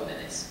 minutes, 12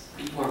 minutes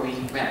before we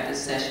wrap this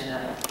session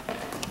up.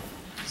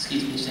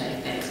 Excuse me,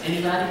 Shane, thanks.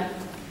 Anybody?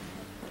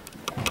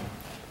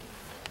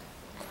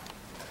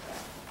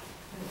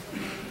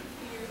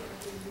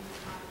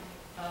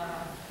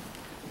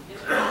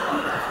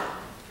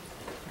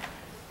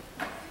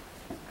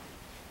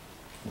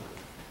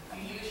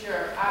 You use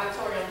your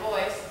auditorium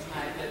voice.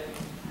 My goodness.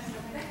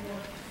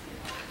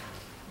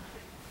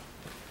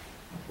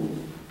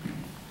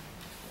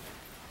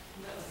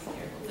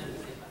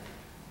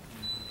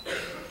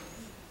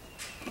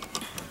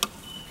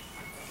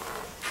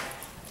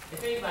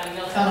 If anybody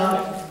else. Hello.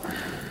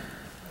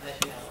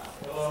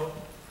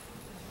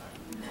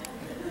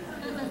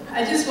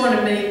 I just want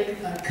to make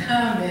a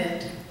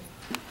comment.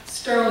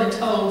 Sterling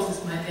Toles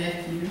is my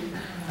nephew.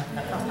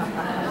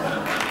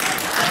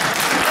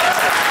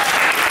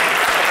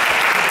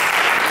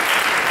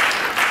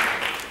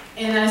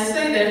 And I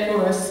say that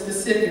for a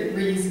specific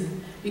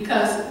reason,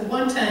 because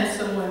one time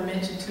someone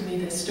mentioned to me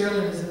that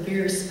Sterling is a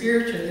very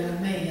spiritual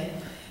young man.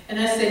 And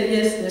I said,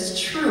 yes, that's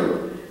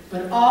true,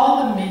 but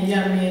all the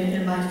young men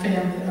in my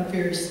family are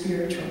very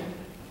spiritual.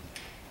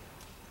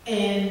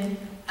 And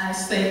I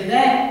say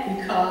that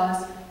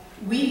because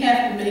we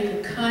have to make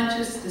a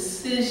conscious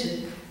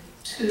decision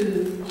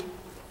to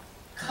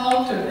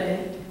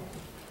cultivate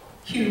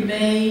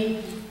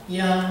humane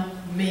young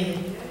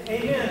men.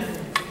 Amen.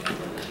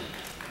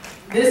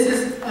 This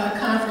is a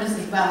conference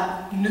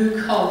about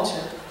new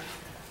culture.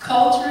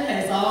 Culture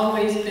has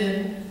always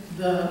been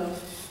the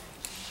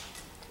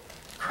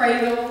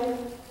cradle,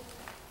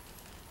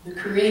 the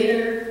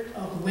creator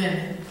of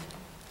women.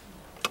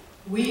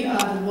 We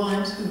are the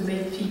ones who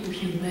make people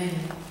humane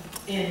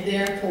and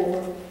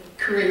therefore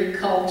create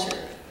culture.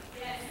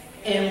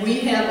 And we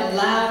have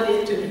allowed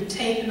it to be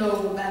taken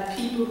over by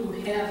people who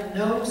have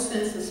no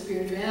sense of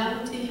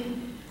spirituality,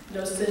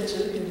 no sense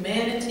of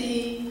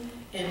humanity,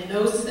 and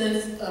no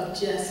sense of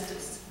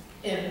justice.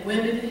 And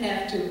women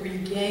have to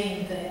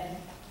regain that.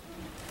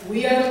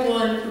 We are the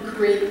ones who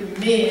create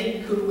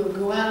men who will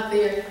go out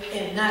there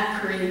and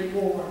not create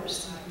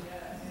wars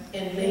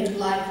and make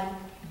life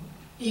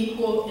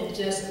equal and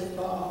justice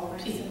for all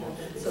people.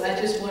 So I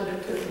just wanted to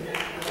put it there.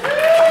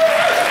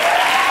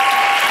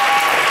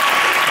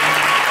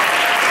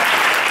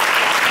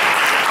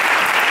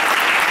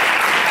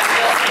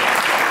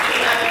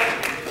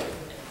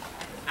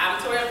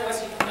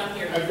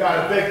 I've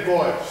got a big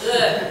voice.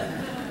 Good.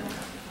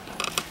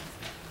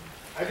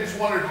 I just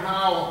wondered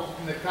how,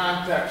 in the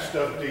context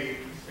of the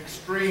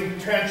extreme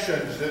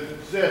tensions that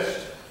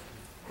exist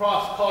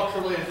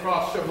cross-culturally and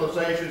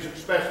cross-civilizations,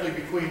 especially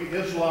between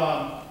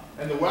Islam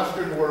and the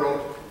Western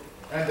world,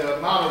 and the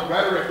amount of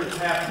rhetoric that's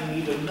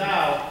happening even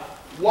now,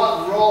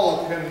 what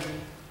role can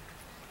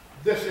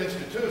this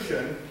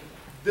institution,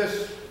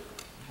 this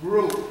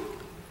group,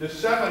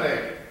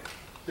 disseminate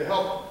to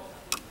help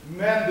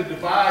mend the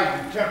divide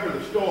and temper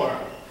the storm?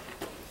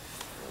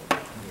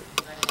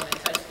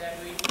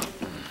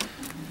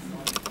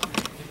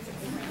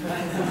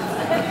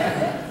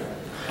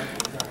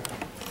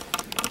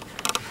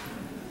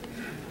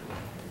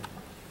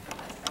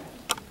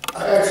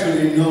 I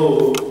actually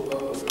know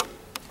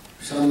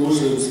some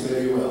Muslims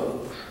very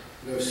well.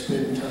 I've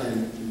spent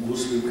time in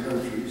Muslim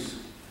countries.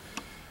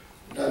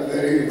 And I'm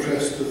very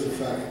impressed with the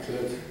fact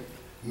that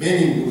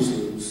many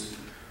Muslims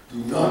do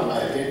not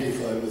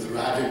identify with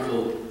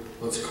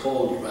what's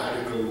called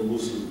radical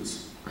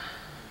Muslims.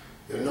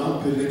 They're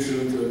not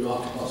belligerent, they're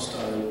not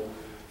hostile.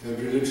 Their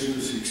religion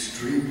is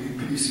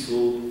extremely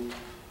peaceful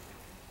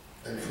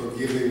and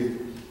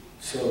forgiving.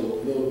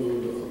 So,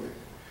 no.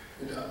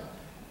 And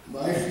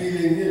my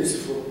feeling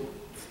is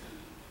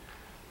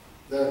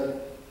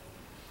that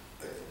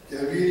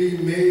there really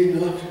may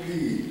not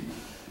be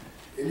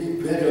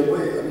any better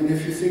way. I mean,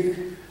 if you think,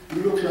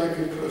 you look like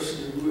a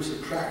person who is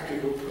a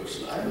practical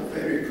person. I'm a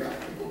very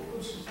practical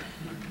person.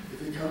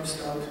 If it comes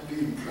down to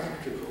being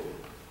practical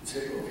and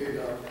say, okay,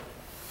 now,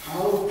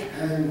 how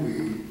can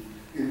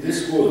we, in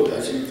this world,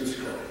 as you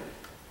described,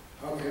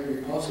 how can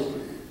we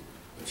possibly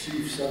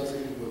achieve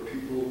something where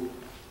people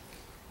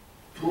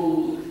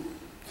pull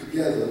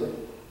together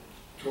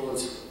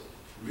towards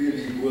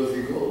really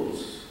worthy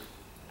goals?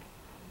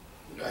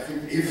 And I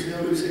think if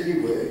there is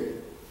any way,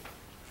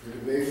 and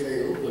it may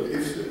fail, but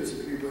if there is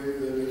any way,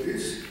 then it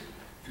is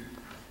to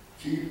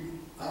keep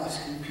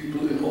asking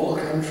people in all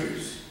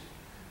countries.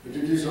 And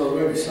it is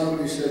already,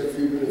 somebody said a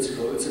few minutes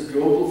ago, it's a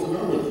global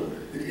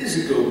phenomenon. It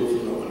is a global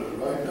phenomenon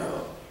right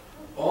now.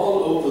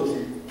 All over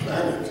the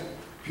planet,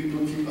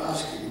 people keep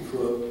asking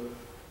for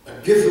a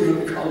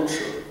different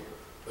culture,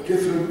 a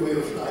different way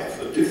of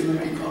life, a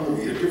different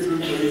economy, a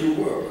different way to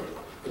work,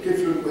 a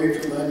different way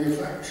to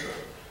manufacture.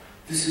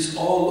 This is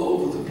all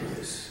over the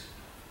place.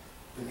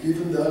 And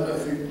given that, I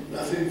think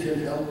nothing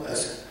can help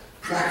as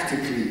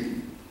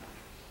practically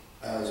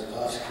as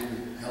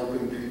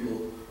helping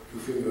people to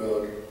figure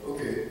out,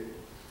 okay,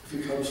 if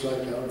it comes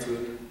right down to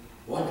it,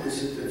 what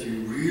is it that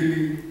you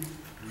really,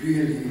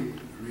 really,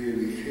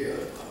 really care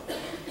about?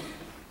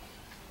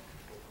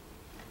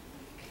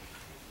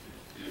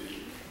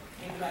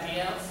 Anybody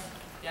else?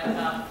 Got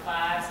about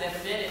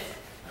 5-7 minutes.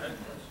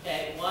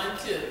 Okay, 1,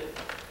 2.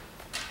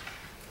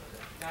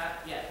 Not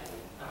yet.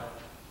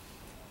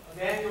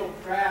 Daniel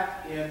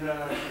Pratt in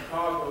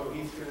Chicago,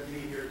 he's going to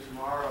be here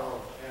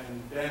tomorrow,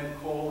 and Ben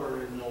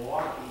Kohler in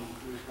Milwaukee,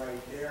 who's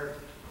right there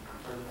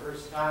for the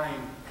first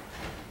time,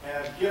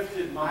 have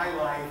gifted my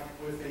life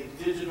with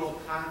a digital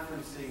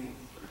conferencing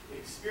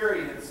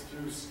experience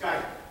through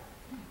Skype.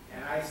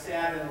 And I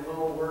sat in a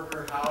little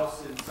worker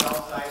house in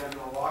south side of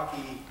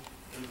Milwaukee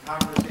in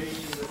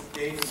conversation with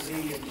David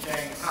Lee in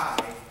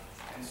Shanghai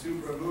and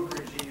Subra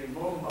Mukherjee in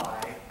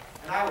Mumbai,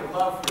 and I would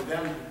love for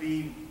them to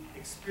be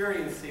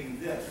experiencing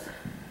this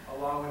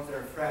along with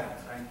their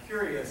friends. I'm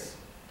curious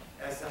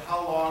as to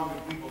how long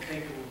do people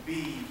think it will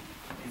be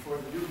before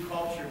the new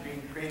culture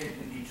being created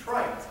in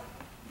Detroit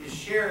is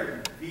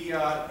shared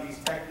via these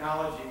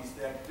technologies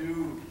that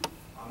do,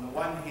 on the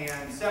one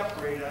hand,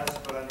 separate us,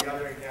 but on the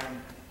other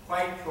hand,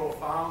 quite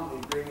profoundly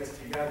bring us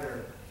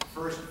together,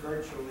 first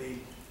virtually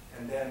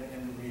and then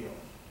in the real.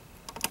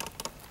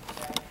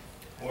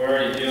 We're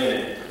already doing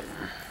it.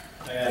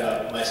 I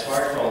got my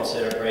smartphone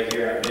set up right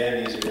here on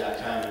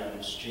vanmuser.com, and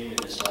I'm streaming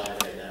this live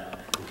right now.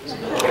 So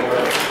the whole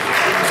world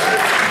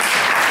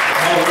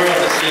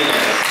is seeing it.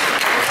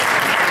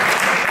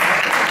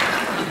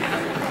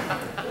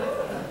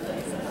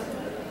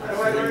 How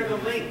do I learn the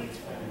link?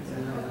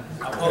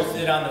 I'll post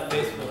it on the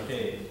Facebook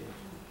page.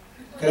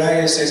 Could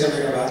I say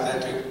something about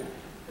that too?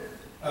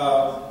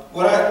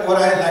 What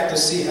I'd like to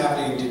see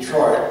happening in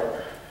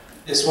Detroit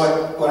is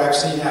what I've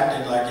seen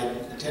happening like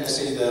in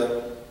Tennessee,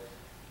 the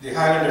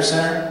Highlander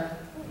Center,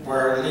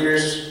 where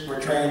leaders were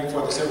trained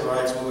for the civil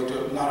rights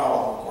movement, not all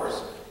of them, of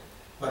course,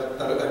 but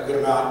a good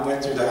amount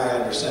went through the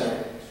Highlander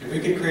Center. If we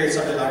could create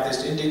something like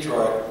this in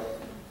Detroit,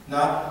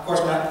 of course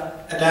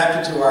not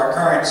adapted to our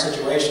current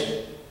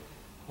situation,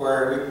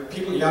 where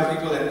young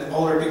people and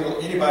older people,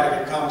 anybody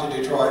could come to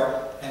Detroit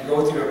and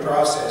go through a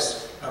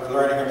process of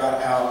learning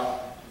about how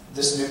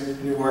this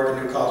new work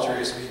and new culture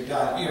is being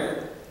done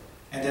here.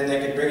 And then they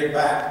could bring it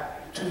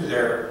back to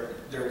their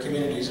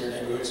communities, their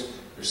neighborhoods,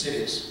 their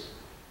cities.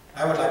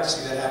 I would like to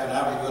see that happen.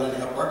 I would be willing to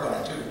help work on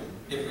it too,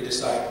 if we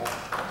decide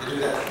to do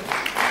that.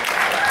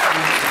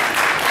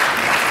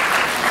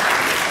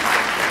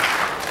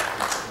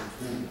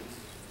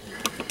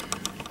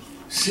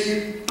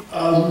 See,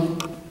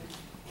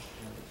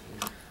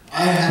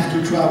 I have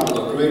to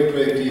travel a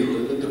great deal,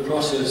 and in the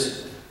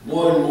process,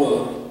 more and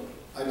more,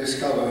 I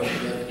discover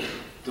that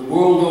the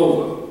world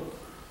over,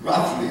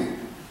 roughly,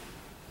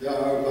 there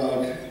are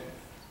about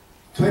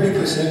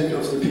 20%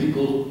 of the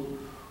people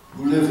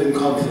who live in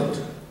comfort,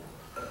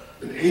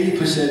 and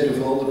 80%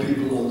 of all the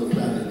people on the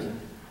planet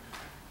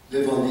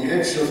live on the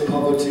edge of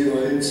poverty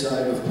or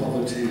inside of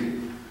poverty,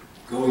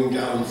 going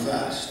down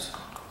fast.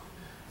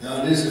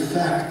 Now, it is a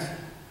fact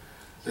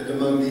that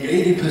among the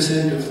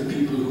 80% of the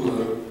people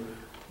who are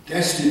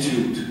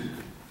destitute,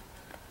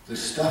 the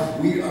stuff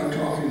we are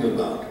talking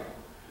about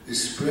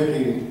is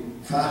spreading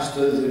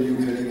faster than you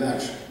can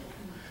imagine.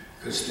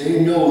 Because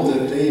they know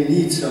that they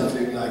need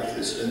something like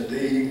this, and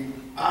they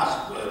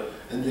ask for it,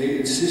 and they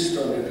insist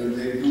on it, and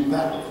they do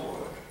battle for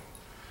it.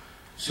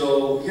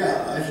 So,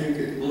 yeah, I think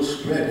it will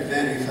spread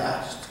very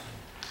fast.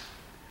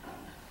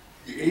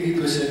 The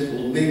 80%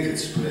 will make it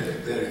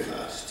spread very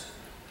fast.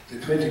 The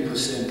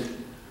 20%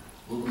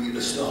 will be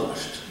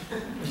astonished. So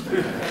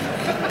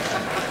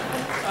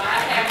I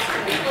have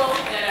two people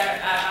that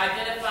are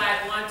identified,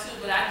 1,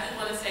 2, but I do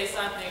want to say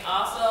something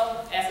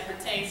also as it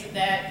pertains to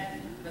that,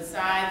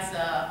 besides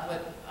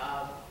what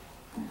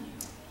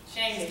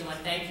Shane is doing.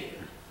 Thank you.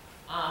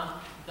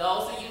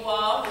 Those of you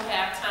all who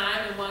have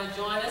time and want to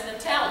join us and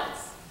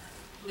talents,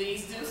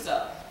 please do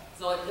so.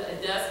 So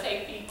it does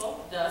take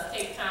people, it does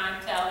take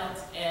time,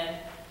 talents, and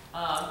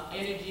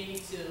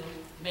energy to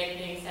make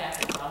things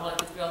happen. So I wanted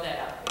to throw that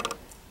out there.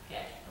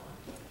 Okay.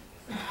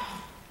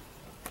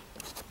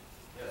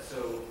 Yeah,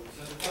 so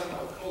since we're talking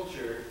about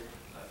culture,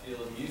 I feel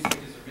music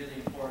is a really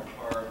important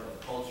part of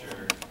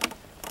culture.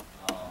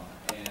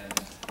 And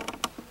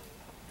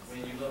when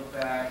you look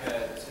back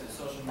at the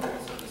social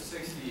movements of the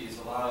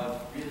 60s, a lot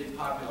of really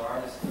popular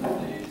artists in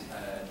those days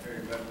had very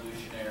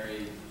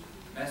revolutionary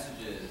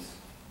messages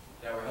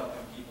that were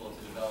helping people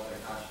to develop their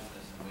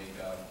consciousness and wake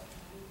up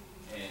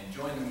and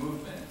join the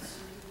movements.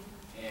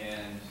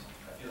 And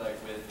I feel like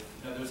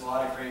there's a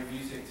lot of great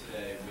music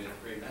today with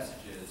great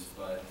messages,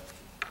 but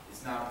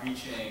it's not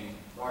reaching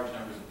large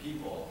numbers of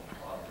people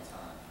a lot of the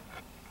time.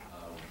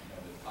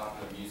 With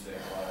popular music,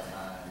 a lot of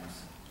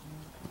times,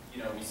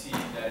 we see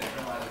that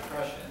internalized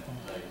oppression,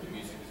 like the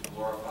music is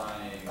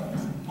glorifying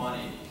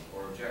money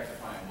or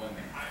objectifying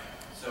women.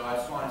 So I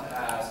just wanted to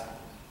ask,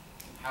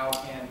 how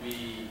can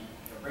we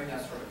bring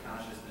that sort of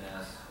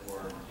consciousness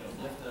or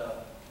lift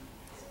up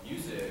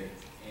music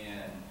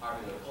and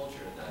popular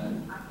culture that is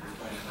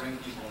going to bring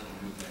people into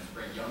movements,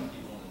 bring young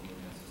people into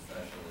movements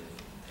especially,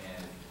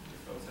 and if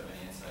folks have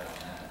any insight on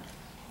that?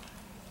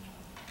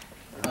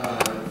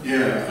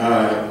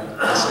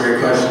 That's a great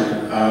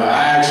question. I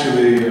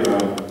actually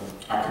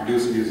I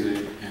produce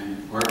music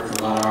and work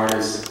with a lot of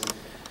artists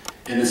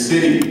in the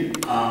city.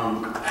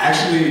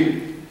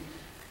 Actually,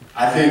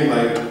 I think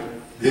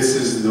this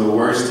is the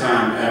worst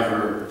time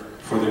ever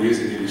for the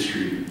music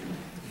industry.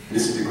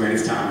 This is the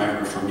greatest time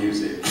ever for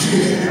music.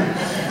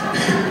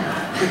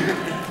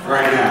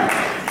 Right now.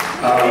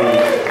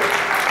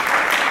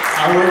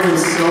 I work with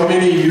so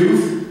many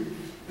youth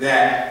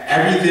that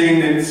everything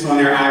that's on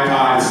their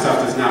iPod is stuff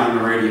that's not on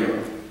the radio.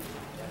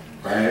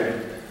 Right?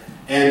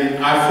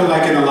 And I feel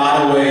like in a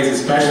lot of ways,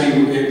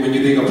 especially when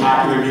you think of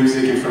popular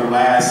music, and for the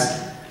last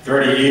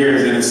 30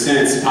 years, in a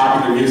sense,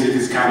 popular music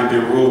has kind of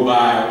been ruled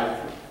by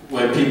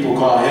what people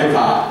call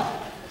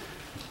hip-hop.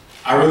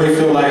 I really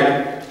feel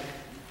like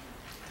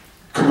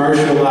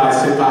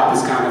commercialized hip-hop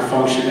has kind of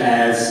functioned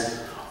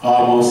as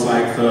almost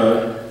like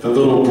the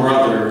little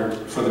brother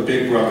for the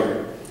big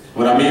brother.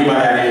 What I mean by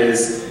that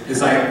is,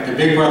 it's like the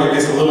big brother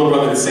gets the little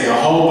brother to say a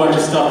whole bunch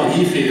of stuff that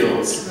he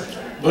feels,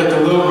 but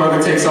the little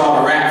brother takes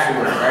all the rap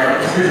for it, right?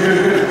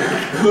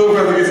 The little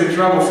brother gets in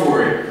trouble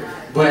for it,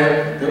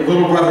 but the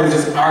little brother is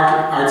just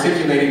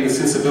articulating the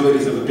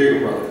sensibilities of the bigger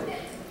brother,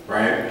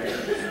 right?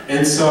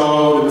 And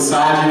so the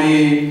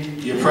misogyny,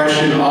 the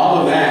oppression, all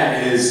of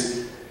that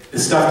is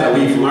stuff that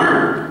we've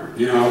learned.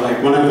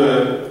 Like one of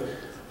the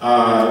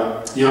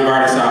young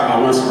artists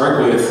I once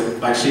worked with,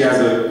 like she has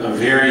a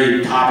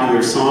very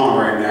popular song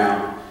right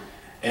now,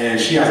 and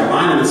she has a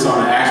line in the song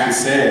that actually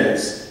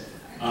says,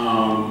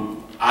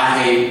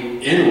 I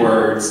hate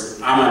N-words,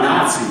 I'm a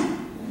Nazi,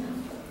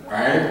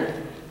 right?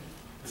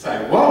 It's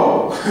like,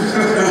 whoa.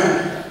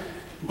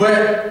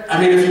 But,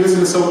 I mean, if you listen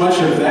to so much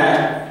of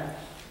that,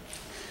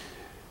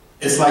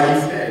 it's like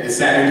you said, it's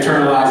that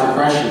internalized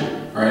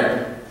oppression,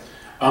 right?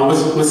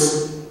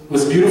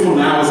 What's beautiful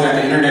now is that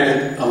the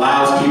internet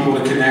allows people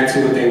to connect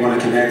to what they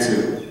want to connect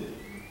to,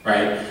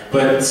 right?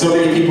 But so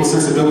many people's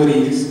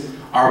sensibilities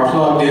are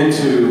plugged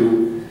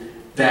into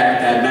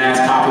that mass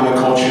popular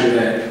culture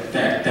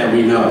that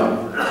we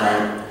know,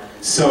 right?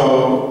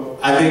 So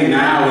I think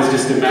now is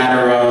just a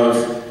matter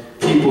of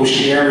people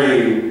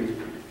sharing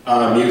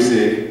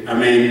music. I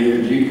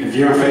mean, if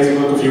you're on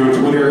Facebook, if you're on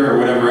Twitter or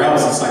whatever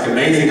else, it's like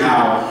amazing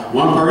how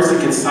one person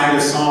can cite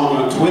a song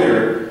on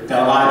Twitter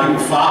that a lot of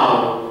people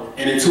follow,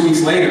 And then 2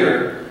 weeks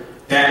later,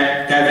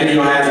 that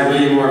video has 1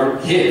 million more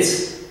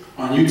hits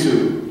on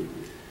YouTube.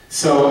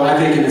 So I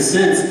think in a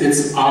sense,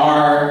 it's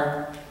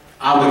our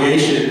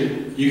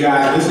obligation. You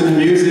guys listen to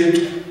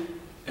music.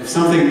 If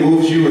something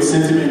moves you, a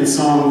sentiment in a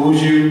song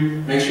moves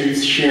you, make sure you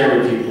share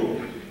with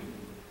people.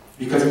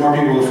 Because more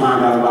people will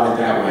find out about it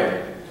that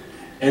way.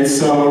 And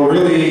so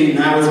really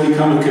now it's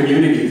become a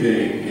community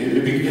thing.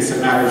 It's a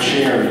matter of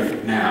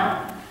sharing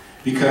now.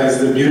 Because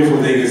the beautiful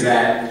thing is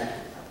that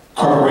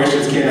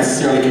corporations can't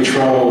necessarily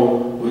control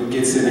what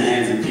gets in the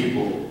hands of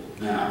people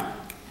now.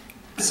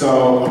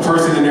 So a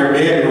person in their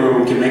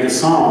bedroom can make a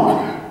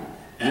song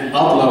and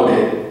upload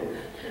it,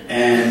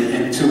 and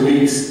in 2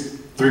 weeks,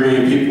 3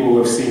 million people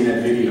have seen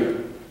that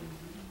video.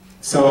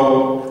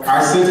 So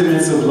our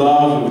sentiments of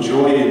love, of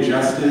joy, and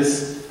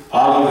justice,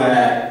 all of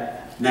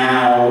that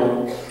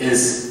now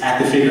is at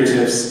the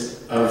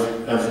fingertips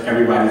of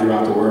everybody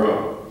throughout the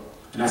world.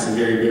 And that's a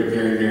very, very,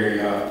 very,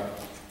 very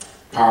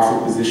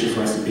powerful position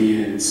for us to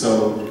be in.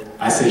 So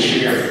I say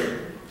share it.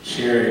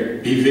 Share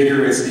it. Be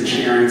vigorous in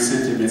sharing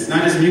sentiments,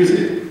 not just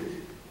music,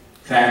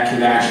 that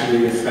can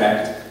actually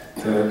affect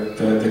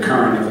the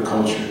current of the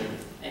culture.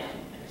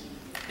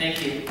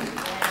 Thank you. We're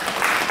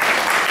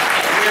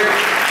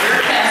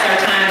past our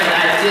time, but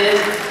I did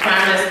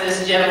promise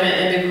this gentleman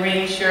in the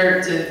green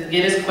shirt to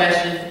get his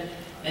question,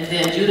 and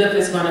then Judith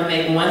is going to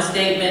make one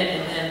statement,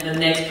 and then the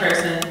next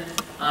person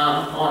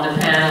on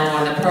the panel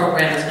or the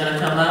program is going to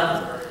come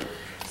up.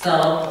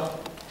 So,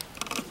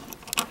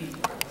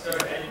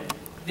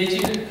 did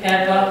you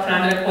have a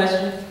comment or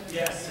question?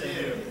 Yes, I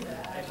do.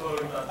 I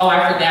totally thought. Oh,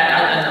 I forgot. I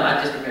know. I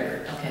just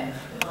remembered. Okay.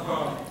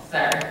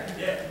 Sorry.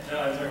 Yeah. No,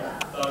 I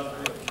thought it was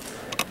really.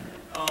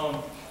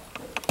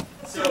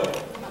 So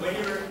when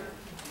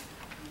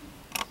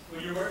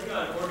you're working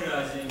on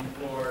organizing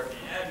for an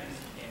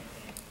advocacy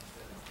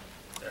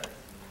campaign,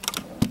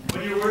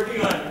 when you're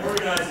working on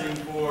organizing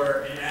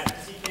for an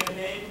advocacy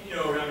campaign, you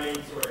know, around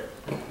any sort of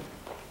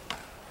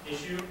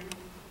issue,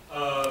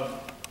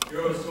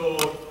 you're always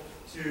told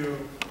to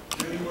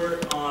really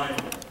work on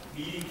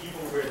meeting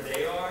people where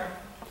they are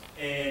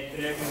and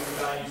connecting with the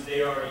values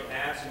they already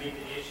have to make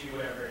the issue,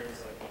 whatever it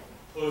is, like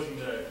closing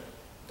the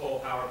coal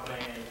power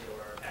plant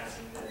or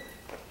passing the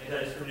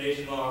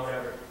anti-discrimination law or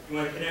whatever. You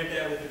want to connect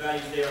that with the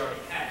values they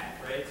already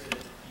have, right? So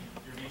that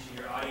you're reaching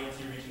your audience,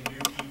 you're reaching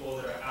new people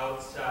that are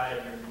outside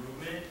of your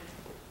movement.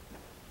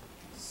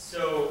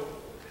 So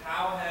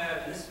how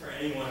have, this is for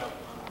anyone up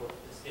on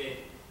the stage,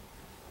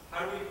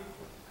 how do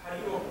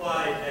you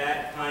apply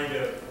that kind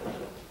of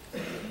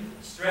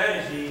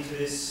strategy to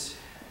this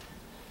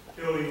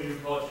building new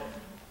culture?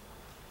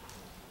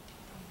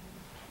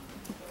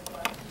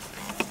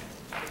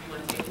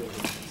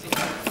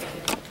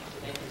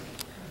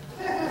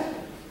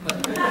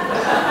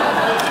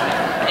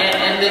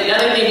 And the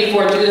other thing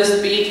before Judith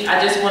speaks,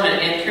 I just want to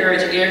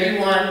encourage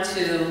everyone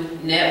to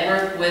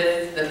network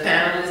with the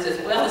panelists as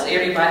well as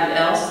everybody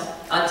else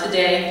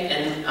today.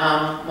 And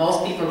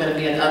most people are going to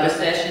be in other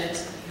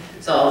sessions.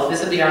 So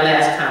this will be our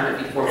last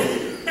comment before we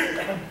leave.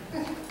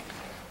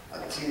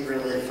 Two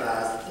really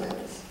fast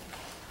things.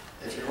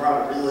 If you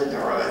want to really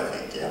know what I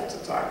think, you have to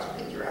talk to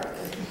me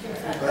directly.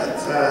 But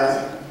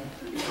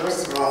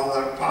first of all,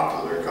 the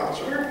popular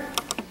culture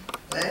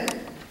thing.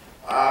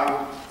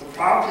 The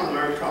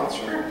popular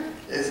culture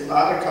is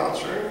not a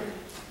culture.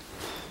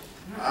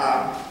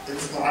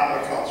 It's not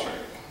a culture.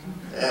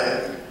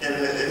 It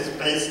is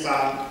based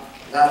on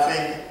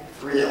nothing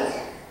real.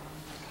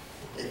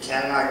 It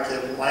cannot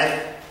give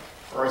life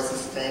or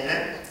sustain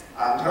it.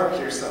 Unhook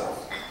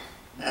yourself.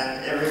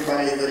 And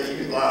everybody that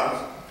you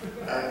love,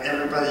 and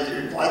everybody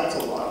you'd like to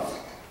love,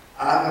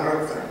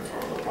 unhook them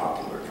from the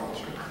popular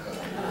culture.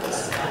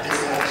 It's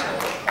essential.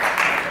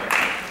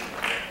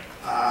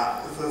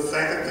 The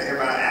second thing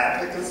about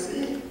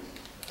advocacy,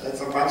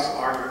 it's a much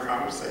longer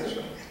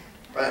conversation,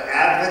 but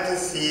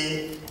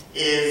advocacy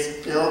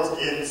is built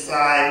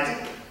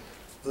inside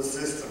the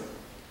system.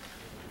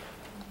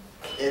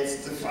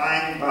 It's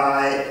defined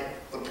by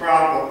the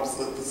problems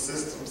that the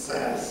system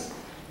says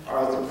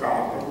are the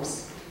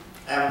problems,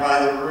 and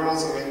by the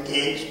rules of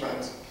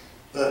engagement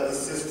that the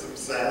system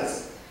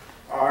says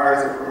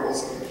are the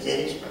rules of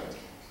engagement.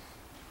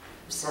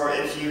 So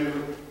if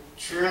you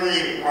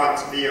truly want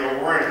to be a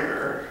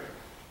warrior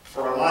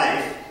for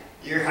life,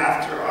 you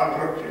have to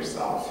unhook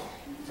yourself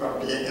from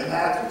being an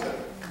advocate.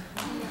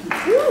 And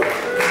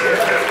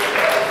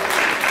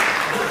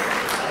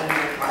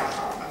my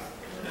comment.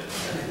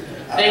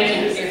 Thank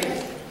you.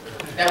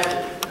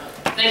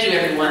 Thank you,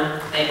 everyone.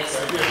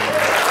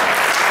 Thanks.